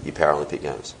then your Paralympic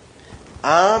Games?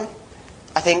 I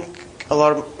think a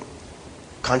lot of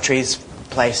countries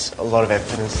place a lot of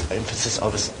emphasis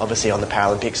obviously on the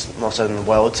Paralympics more so than the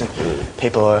Worlds, and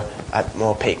people are at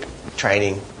more peak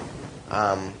training.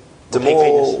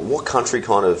 What country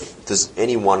does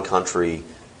any one country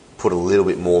put a little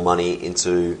bit more money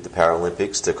into the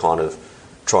Paralympics to kind of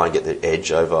try and get the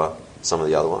edge over some of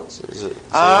the other ones? Is it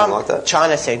something like that?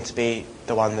 China seems to be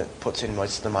the one that puts in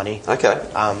most of the money. Okay.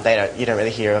 You don't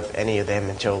really hear of any of them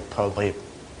until probably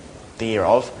the year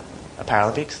of the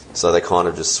Paralympics. So they kind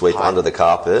of just sweep under the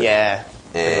carpet. Yeah.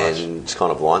 And just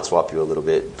kind of blind swipe you a little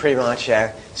bit. Pretty much,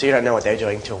 yeah. So you don't know what they're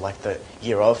doing till like the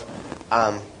year of.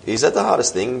 Is that the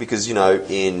hardest thing? Because,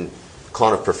 in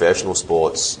kind of professional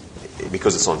sports,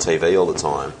 because it's on TV all the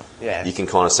time, you can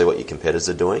kind of see what your competitors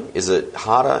are doing. Is it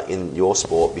harder in your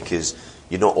sport because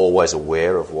you're not always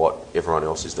aware of what everyone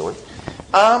else is doing?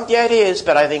 Yeah, it is,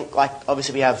 but I think, like,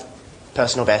 obviously we have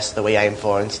personal bests that we aim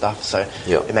for and stuff, so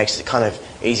it makes it kind of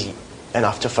easy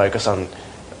enough to focus on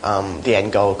the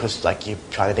end goal because, like, you're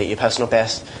trying to beat your personal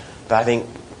best. But I think,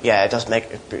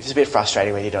 it's a bit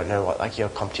frustrating when you don't know what, like, your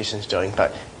competition's doing,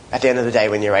 but at the end of the day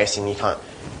when you're racing you can't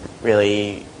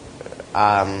really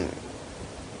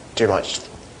do much,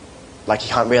 like, you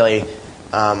can't really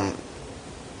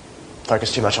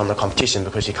focus too much on the competition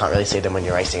because you can't really see them when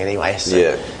you're racing anyway. So,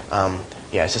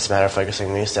 it's just a matter of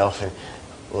focusing on yourself, and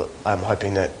I'm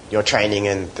hoping that your training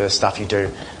and the stuff you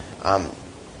do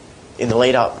in the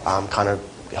lead up kind of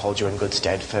holds you in good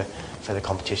stead for the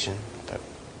competition. But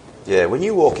yeah, when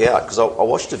you walk out, because I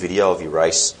watched a video of your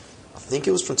race, I think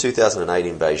it was from 2008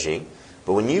 in Beijing,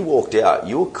 but when you walked out,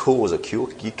 you were cool as a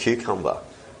cucumber.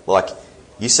 Like,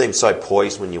 you seemed so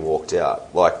poised when you walked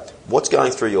out. Like, what's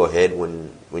going through your head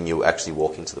when you actually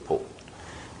walk into the pool?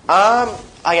 I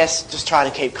guess just trying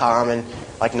to keep calm and,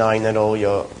 like, knowing that all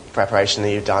your preparation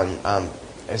that you've done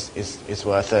is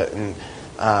worth it, and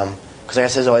because I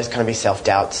guess there's always going to be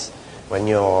self-doubts when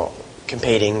you're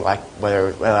competing, like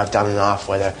whether I've done enough,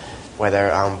 whether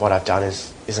what I've done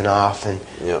is enough, and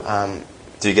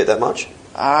do you get that much?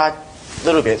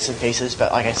 Little bits and pieces,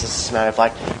 but I guess it's just a matter of,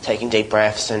 like, taking deep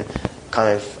breaths and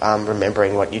kind of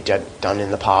remembering what you've done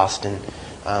in the past, and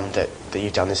that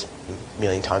you've done this a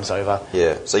million times over.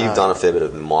 Yeah, so you've done a fair bit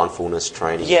of mindfulness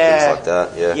training and things like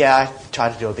that. Yeah, I try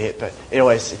to do a bit, but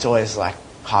it's always like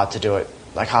hard to do it,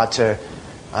 like hard to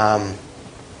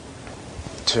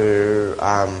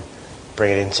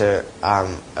bring it into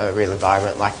a real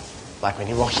environment, like when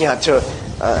you're walking out to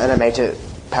an major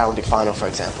Paralympic final, for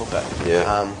example. But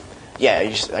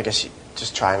I guess you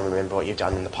just try and remember what you've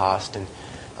done in the past and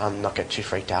not get too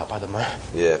freaked out by the moment.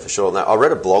 Yeah, for sure. Now, I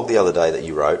read a blog the other day that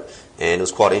you wrote, and it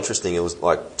was quite interesting. It was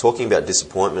like talking about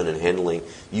disappointment and handling.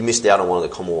 You missed out on one of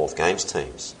the Commonwealth Games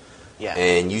teams. Yeah.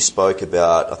 And you spoke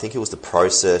about, I think it was the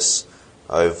process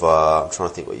of, I'm trying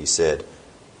to think what you said.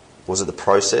 Was it the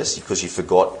process? Because you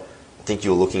forgot, I think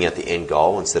you were looking at the end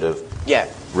goal instead of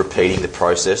repeating the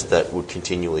process that would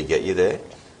continually get you there.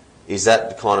 Is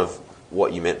that kind of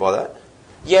what you meant by that?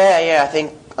 Yeah, I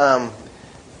think,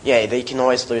 you can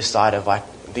always lose sight of, like,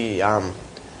 the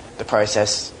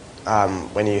process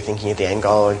when you're thinking of the end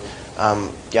goal. And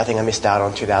I think I missed out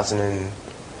on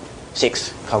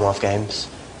 2006 Commonwealth Games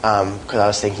because I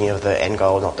was thinking of the end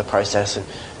goal, not the process. And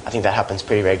I think that happens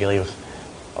pretty regularly with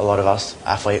a lot of us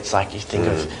athletes. Like, you think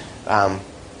of,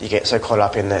 you get so caught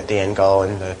up in the end goal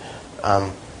and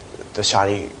the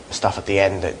shiny stuff at the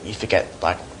end that you forget,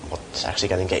 like, what's actually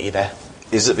going to get you there.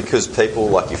 Is it because people,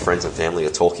 like your friends and family, are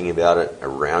talking about it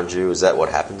around you? Is that what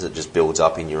happens? It just builds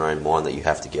up in your own mind that you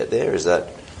have to get there? Is that...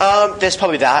 There's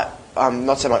probably that.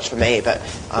 Not so much for me, but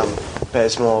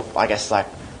it's more, I guess, like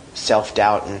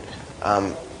self-doubt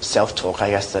and self-talk,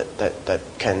 I guess, that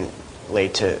can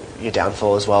lead to your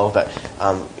downfall as well. But,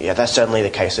 that's certainly the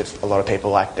case with a lot of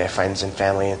people, like their friends and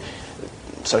family, and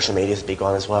social media is a big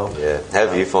one as well. Yeah. How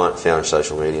have you found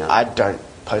social media? I don't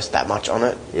post that much on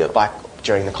it, like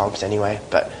during the comps anyway.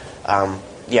 But,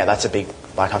 that's a big...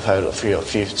 Like, I've heard a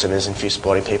few swimmers and a few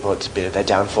sporting people, it's a bit of their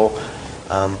downfall,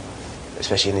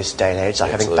 especially in this day and age.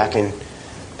 Like, absolutely. I think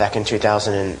back in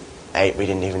 2008, we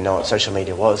didn't even know what social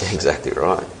media was. Exactly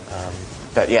right.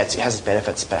 But it has its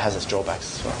benefits, but it has its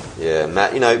drawbacks as well. Yeah,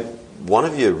 Matt, one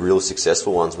of your real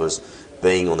successful ones was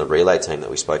being on the relay team that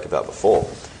we spoke about before.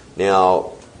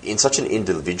 Now, in such an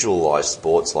individualised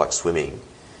sports like swimming,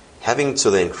 having to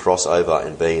then cross over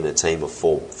and be in a team of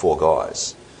four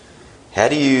guys, how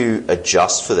do you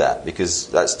adjust for that? Because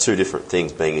that's two different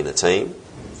things, being in a team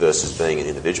versus being an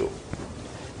individual.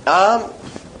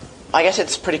 I guess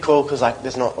it's pretty cool because like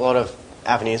there's not a lot of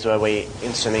avenues where we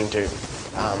in swimming do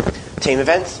team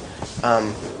events.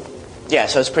 Yeah,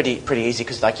 so it's pretty easy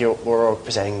because like we're all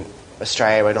representing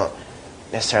Australia. We're not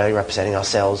necessarily representing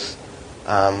ourselves,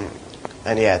 and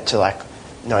yeah, to like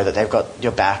know that they've got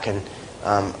your back and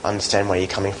understand where you're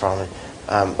coming from.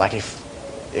 And, like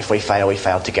if we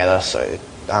fail together. So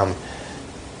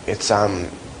it's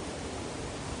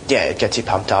yeah, it gets you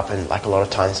pumped up, and like a lot of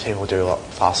times people do a lot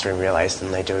faster in relays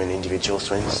than they do in individual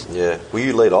swims. Yeah. Will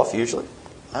you lead off usually?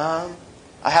 I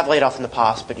have lead off in the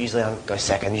past, but usually I go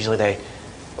second. Usually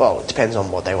it depends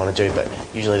on what they want to do, but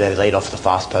usually they lead off the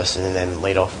fast person and then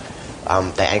lead off,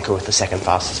 they anchor with the second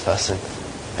fastest person,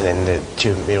 and then the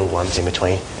two middle ones in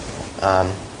between.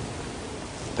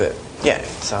 But yeah,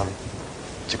 it's a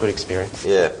good experience.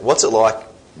 Yeah. What's it like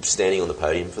standing on the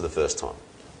podium for the first time?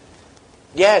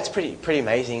 Yeah, it's pretty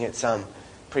amazing. It's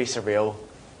pretty surreal.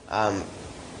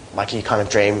 Like you kind of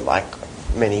dream like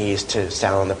many years to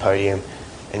stand on the podium,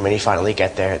 and when you finally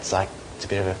get there, it's like it's a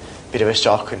bit of a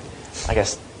shock. And I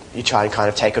guess you try and kind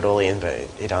of take it all in, but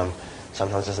it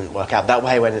sometimes doesn't work out that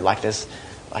way when there's like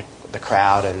the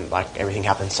crowd and like everything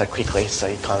happens so quickly. So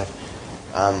you kind of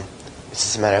it's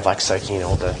just a matter of like soaking in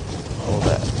all the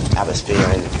atmosphere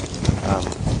and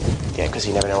yeah, because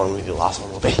you never know when the last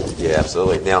one will be. Yeah,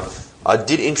 absolutely. Now, I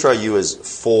did intro you as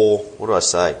 4. What do I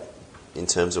say in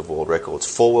terms of world records?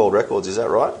 4 world records. Is that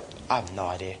right? I have no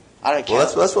idea. I don't care.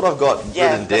 Well, that's what I've got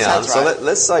written down. So right.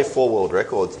 let's say 4 world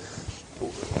records.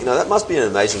 You know, that must be an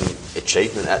amazing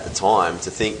achievement at the time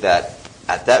to think that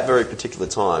at that very particular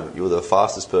time you were the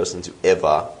fastest person to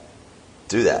ever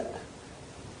do that.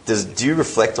 Do you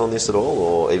reflect on this at all,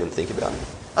 or even think about it?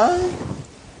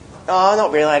 No,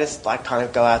 not really. I just like kind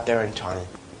of go out there and try and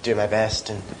do my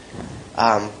best, and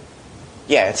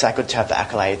yeah, it's like good to have the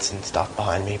accolades and stuff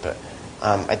behind me. But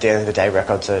at the end of the day,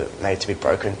 records are made to be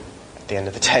broken. At the end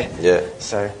of the day, yeah.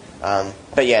 So,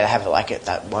 but yeah, to have it like at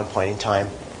that one point in time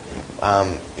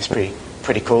is pretty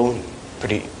cool,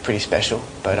 pretty special.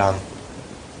 But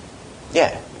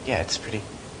yeah, it's pretty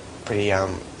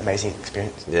amazing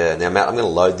experience. Yeah. Now, Matt, I'm going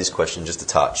to load this question just a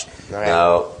touch. Right.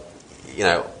 Now, you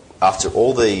know, after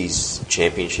all these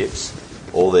championships,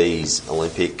 all these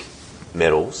Olympic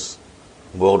medals,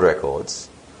 world records,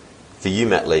 for you,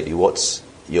 Matt Levy, what's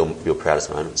your proudest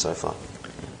moment so far?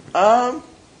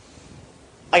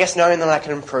 I guess knowing that I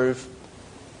can improve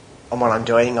on what I'm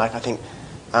doing. Like I think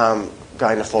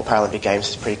going to 4 Paralympic Games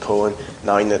is pretty cool, and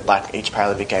knowing that like each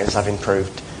Paralympic Games I've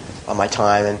improved on my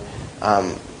time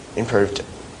and improved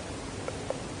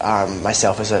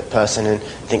myself as a person, and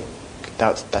I think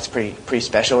that's pretty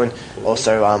special. And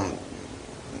also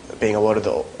being awarded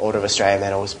the Order of Australia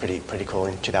medal was pretty cool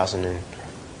in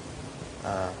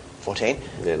 2014.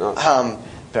 Yeah, nice.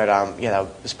 But yeah,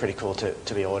 that was pretty cool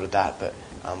to be awarded that. But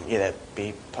yeah, that'd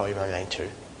be probably my main 2.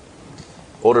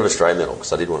 Order of Australia medal,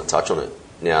 because I did want to touch on it.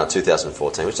 Now,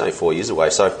 2014, which is only 4 years away.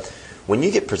 So, when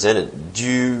you get presented, do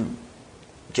you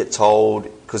get told,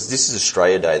 because this is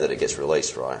Australia Day that it gets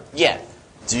released, right? Yeah.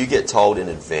 Do you get told in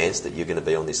advance that you're going to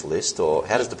be on this list, or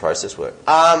how does the process work?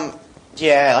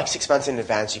 Yeah, like 6 months in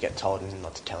advance you get told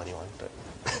not to tell anyone. But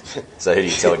So who do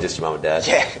you tell? Just your mum and dad?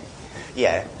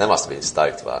 Yeah. They must have been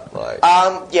stoked, but like.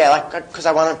 Yeah, like because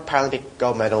I won a Paralympic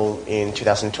gold medal in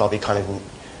 2012, you kind of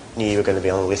knew you were going to be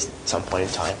on the list at some point in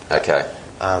time. Okay.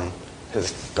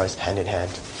 Because it goes hand in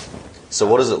hand. So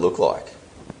what does it look like?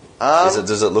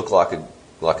 Does it look like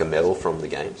a medal from the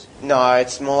games? No,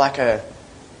 it's more like a.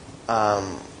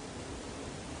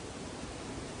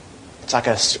 It's like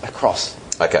a cross.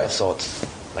 Okay. Of sorts,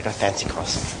 like a fancy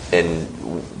cross.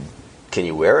 And can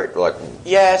you wear it? Like.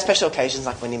 Yeah, special occasions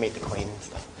like when you meet the Queen and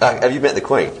stuff. Have you met the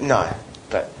Queen? No,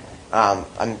 but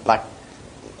I'm like,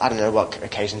 I don't know what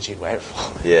occasions you'd wear it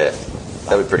for. Yeah,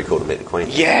 that'd be pretty cool to meet the Queen.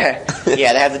 Yeah, they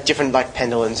have the different like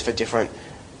pendulums for different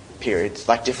periods,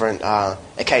 like different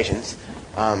occasions,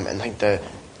 and like the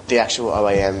actual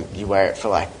OAM you wear it for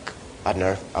like, I don't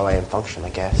know, OAM function, I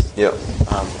guess. Yep.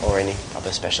 Or any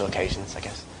other special occasions, I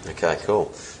guess. Okay,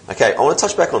 cool. Okay, I want to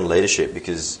touch back on leadership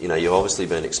because, you know, you've obviously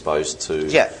been exposed to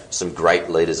some great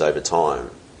leaders over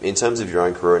time. In terms of your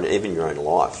own career and even your own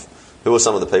life, who are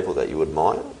some of the people that you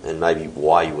admire and maybe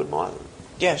why you admire them?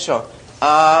 Yeah, sure.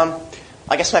 I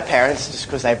guess my parents, just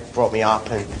because they brought me up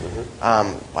and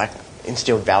like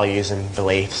instilled values and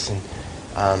beliefs and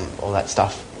all that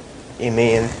stuff in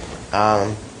me.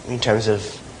 And in terms of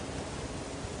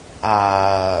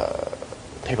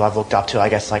people I've looked up to, I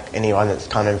guess like anyone that's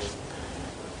kind of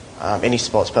any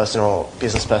sports person or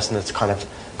business person that's kind of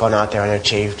gone out there and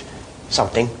achieved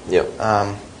something. Yep.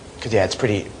 Because it's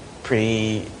pretty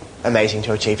amazing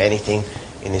to achieve anything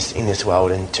in this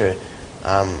world, and to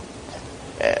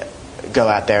go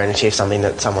out there and achieve something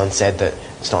that someone said that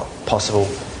it's not possible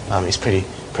is pretty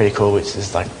cool, which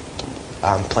is like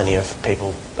plenty of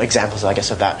examples, I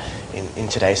guess, of that in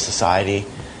today's society.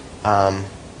 They're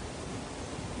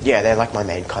like my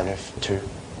main kind of two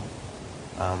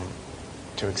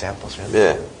examples, really.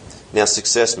 Yeah. Now,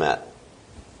 success, Matt.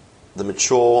 The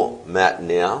mature Matt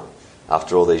now,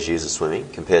 after all these years of swimming,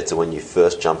 compared to when you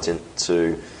first jumped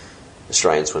into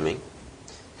Australian swimming,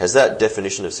 has that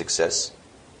definition of success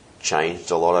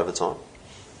changed a lot over time?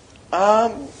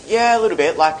 Yeah, a little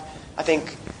bit. Like, I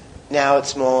think now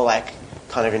it's more like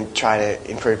kind of trying to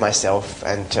improve myself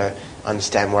and to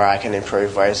understand where I can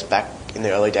improve, whereas back in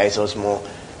the early days it was more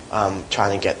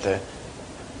trying to get the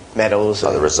medals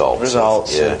and the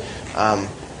results, yeah. and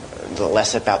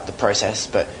less about the process.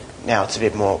 But now it's a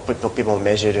bit more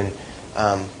measured and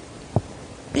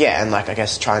and like I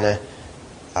guess trying to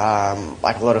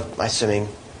like a lot of my swimming,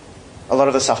 a lot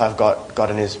of the stuff I've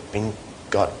gotten has been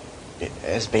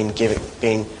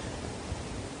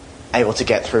able to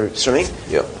get through swimming.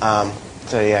 Yep.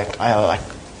 So yeah,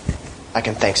 I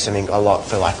can thank swimming a lot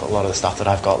for like a lot of the stuff that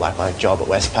I've got, like my job at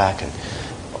Westpac and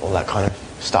all that kind of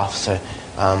stuff. So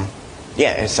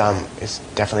it's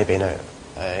definitely been a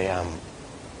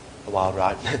wild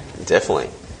ride. Definitely.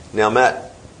 Now,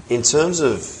 Matt, in terms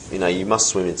of, you must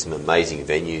swim in some amazing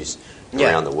venues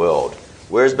around the world.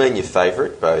 Where has been your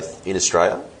favourite, both in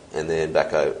Australia and then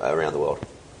back around the world?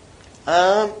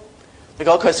 The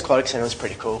Gold Coast Aquatic Centre was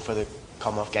pretty cool for the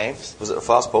Commonwealth Games. Was it a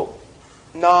fast pool?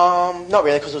 No, not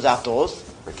really, because it was outdoors.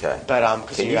 Okay. But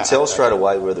can you tell straight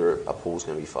away whether a pool's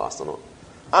going to be fast or not?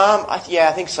 I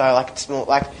think so. Like, it's more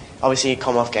like, obviously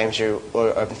Commonwealth Games you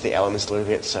were open to the elements a little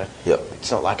bit, so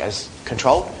it's not like as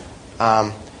controlled.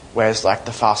 Whereas like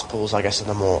the fast pools, I guess,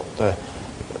 are the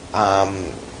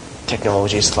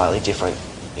technology is slightly different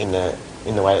in the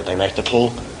way that they make the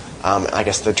pool. I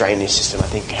guess the drainage system I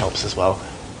think helps as well.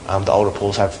 The older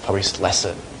pools have probably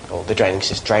lesser, or the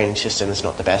draining system is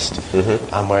not the best.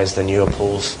 Mm-hmm. Whereas the newer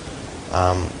pools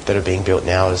that are being built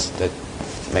now that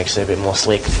makes it a bit more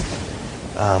slick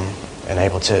and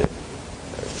able to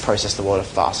process the water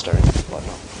faster and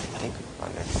whatnot. I think. I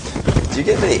don't know. Do you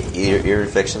get many ear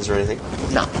infections or anything?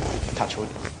 No, touch wood.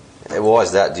 Why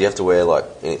is that? Do you have to wear like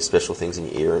any special things in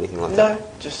your ear or anything like that? No,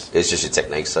 just... It's just your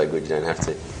technique's so good you don't have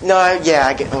to? No, yeah,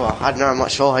 I don't know, I'm not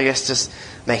sure. I guess just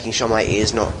making sure my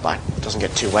ear's doesn't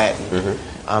get too wet. And,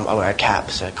 I wear a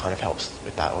cap, so it kind of helps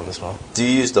with that one as well. Do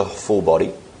you use the full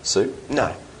body suit?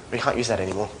 No, we can't use that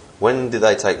anymore. When did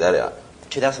they take that out?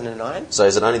 2009. So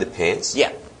is it only the pants?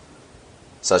 Yeah.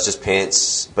 So it's just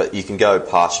pants, but you can go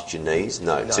past your knees?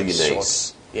 No, to your knees.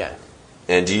 Shorts. Yeah.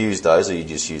 And do you use those, or you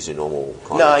just use your normal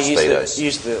kind of Speedos?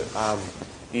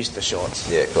 Use the shorts.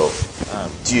 Yeah, cool.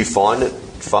 Do you find it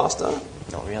faster?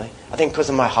 Not really. I think because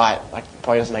of my height,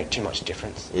 probably doesn't make too much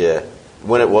difference. Yeah.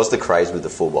 When it was the craze with the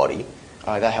full body.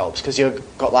 Oh, that helps because you've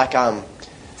got the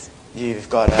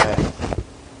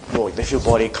full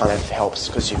body kind of helps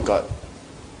because you've got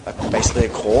basically a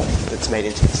core that's made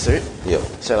into the suit. Yep.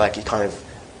 So it kind of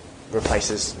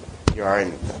replaces your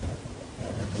own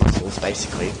muscles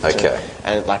basically. Okay.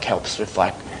 And it helps with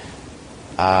flushing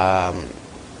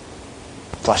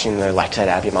the lactate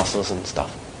out of your muscles and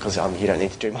stuff because you don't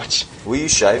need to do much. Will you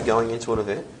shave going into an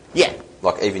event? Yeah.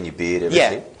 Like even your beard,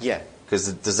 everything? Yeah. Because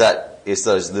it's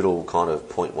those little kind of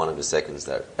 0.1 of a seconds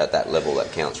that at that level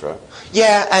that counts, right?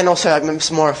 Yeah, and also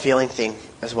it's more a feeling thing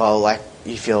as well. Like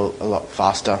you feel a lot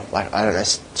faster. I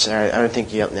don't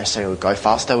think you don't necessarily go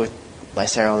faster with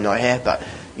less hair or no hair, but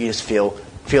you just feel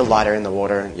lighter in the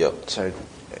water. Yep. So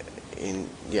you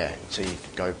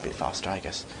go a bit faster, I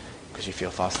guess, because you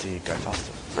feel faster, you go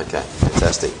faster. Okay,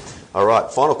 fantastic. All right,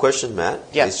 final question, Matt.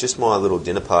 Yeah. It's just my little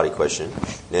dinner party question.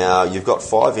 Now, you've got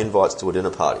 5 invites to a dinner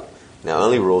party. Now,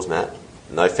 only rules, Matt.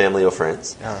 No family or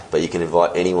friends, but you can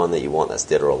invite anyone that you want that's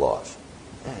dead or alive.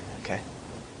 Okay.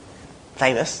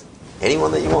 Famous?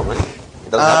 Anyone that you want, mate. It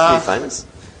doesn't have to be famous.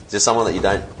 Just someone that you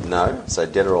don't know, so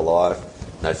dead or alive,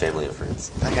 no family or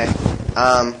friends. Okay.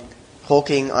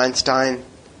 Hawking, Einstein,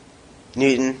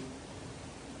 Newton.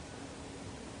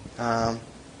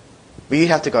 But you'd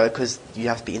have to go because you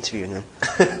have to be interviewing them.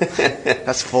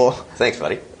 That's 4. Thanks,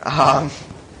 buddy.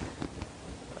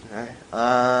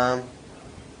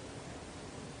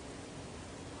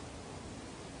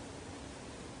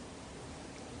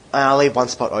 I'll leave one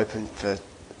spot open for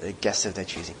the guests if they're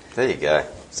choosing. There you go.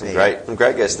 Some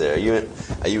great guests there.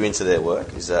 Are you into their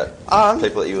work? Is that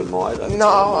people that you admire? No,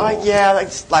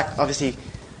 obviously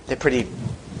they're pretty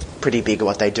big at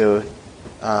what they do.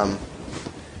 I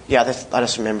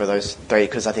just remember those 3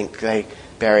 because I think they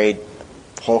buried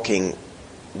Hawking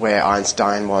where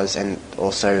Einstein was, and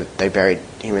also they buried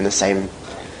him in the same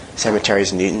cemetery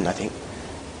as Newton, I think,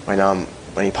 when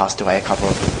he passed away a couple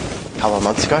of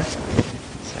months ago.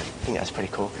 So I think that's pretty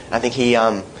cool. I think he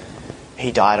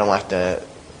died on like the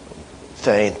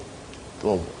 13th,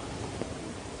 well,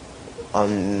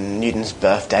 on Newton's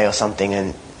birthday or something,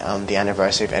 and the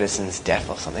anniversary of Edison's death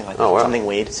or something like that. Oh, wow. Something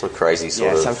weird. Some crazy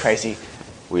some crazy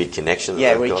weird connection.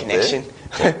 weird connection.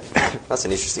 That's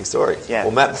an interesting story. Yeah.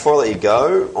 Well, Matt, before I let you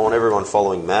go, I want everyone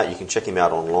following Matt. You can check him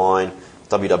out online,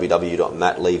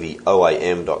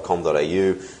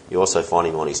 www.mattlevyoam.com.au. You also find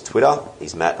him on his Twitter.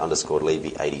 He's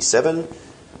Matt_Levy87.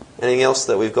 Anything else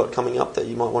that we've got coming up that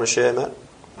you might want to share, Matt?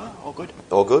 Oh, all good.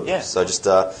 All good? Yeah. So just,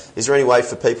 is there any way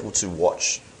for people to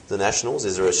watch the Nationals?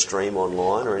 Is there a stream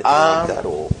online or anything like that?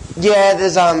 Or yeah,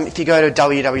 there's if you go to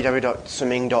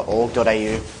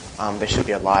www.swimming.org.au, there should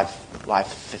be a live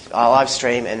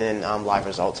stream and then live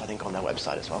results, I think, on their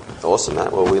website as well. Awesome,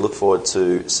 Matt. Well, we look forward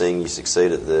to seeing you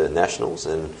succeed at the Nationals,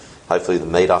 and hopefully the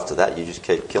meet after that, you just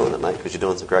keep killing it, mate, because you're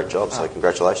doing some great jobs. So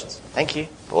congratulations. Thank you.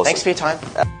 Awesome. Thanks for your time.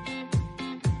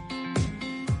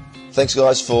 Thanks,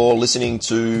 guys, for listening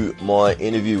to my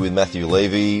interview with Matthew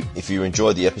Levy. If you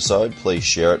enjoyed the episode, please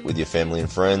share it with your family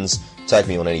and friends. Tag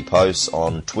me on any posts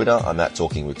on Twitter. I'm at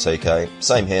Talking with TK.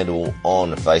 Same handle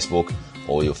on Facebook,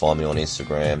 or you'll find me on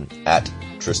Instagram at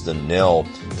Tristan Nell.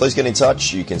 Please get in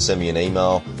touch. You can send me an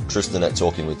email,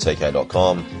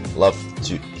 tristan@talkingwithtk.com. Love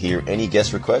to hear any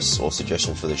guest requests or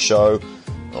suggestions for the show,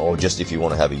 or just if you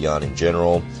want to have a yarn in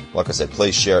general. Like I said,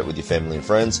 please share it with your family and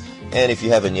friends. And if you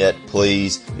haven't yet,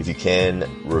 please, if you can,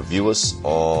 review us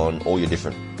on all your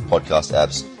different podcast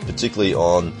apps, particularly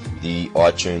on the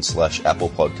iTunes/Apple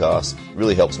podcast. It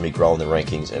really helps me grow in the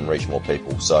rankings and reach more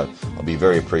people. So I'll be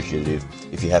very appreciative.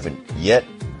 If you haven't yet,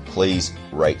 please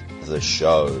rate the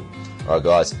show. All right,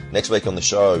 guys, next week on the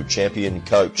show, champion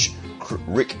coach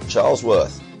Rick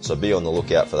Charlesworth. So be on the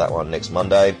lookout for that one next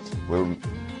Monday. We're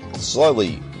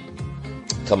slowly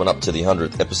coming up to the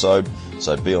 100th episode,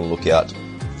 so be on the lookout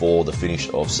for the finish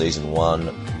of season 1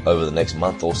 over the next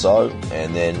month or so,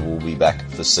 and then we'll be back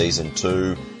for season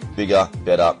 2, bigger,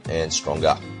 better, and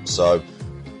stronger. So,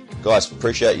 guys,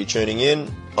 appreciate you tuning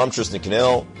in. I'm Tristan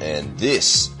Cannell, and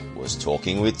this was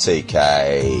Talking with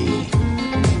TK.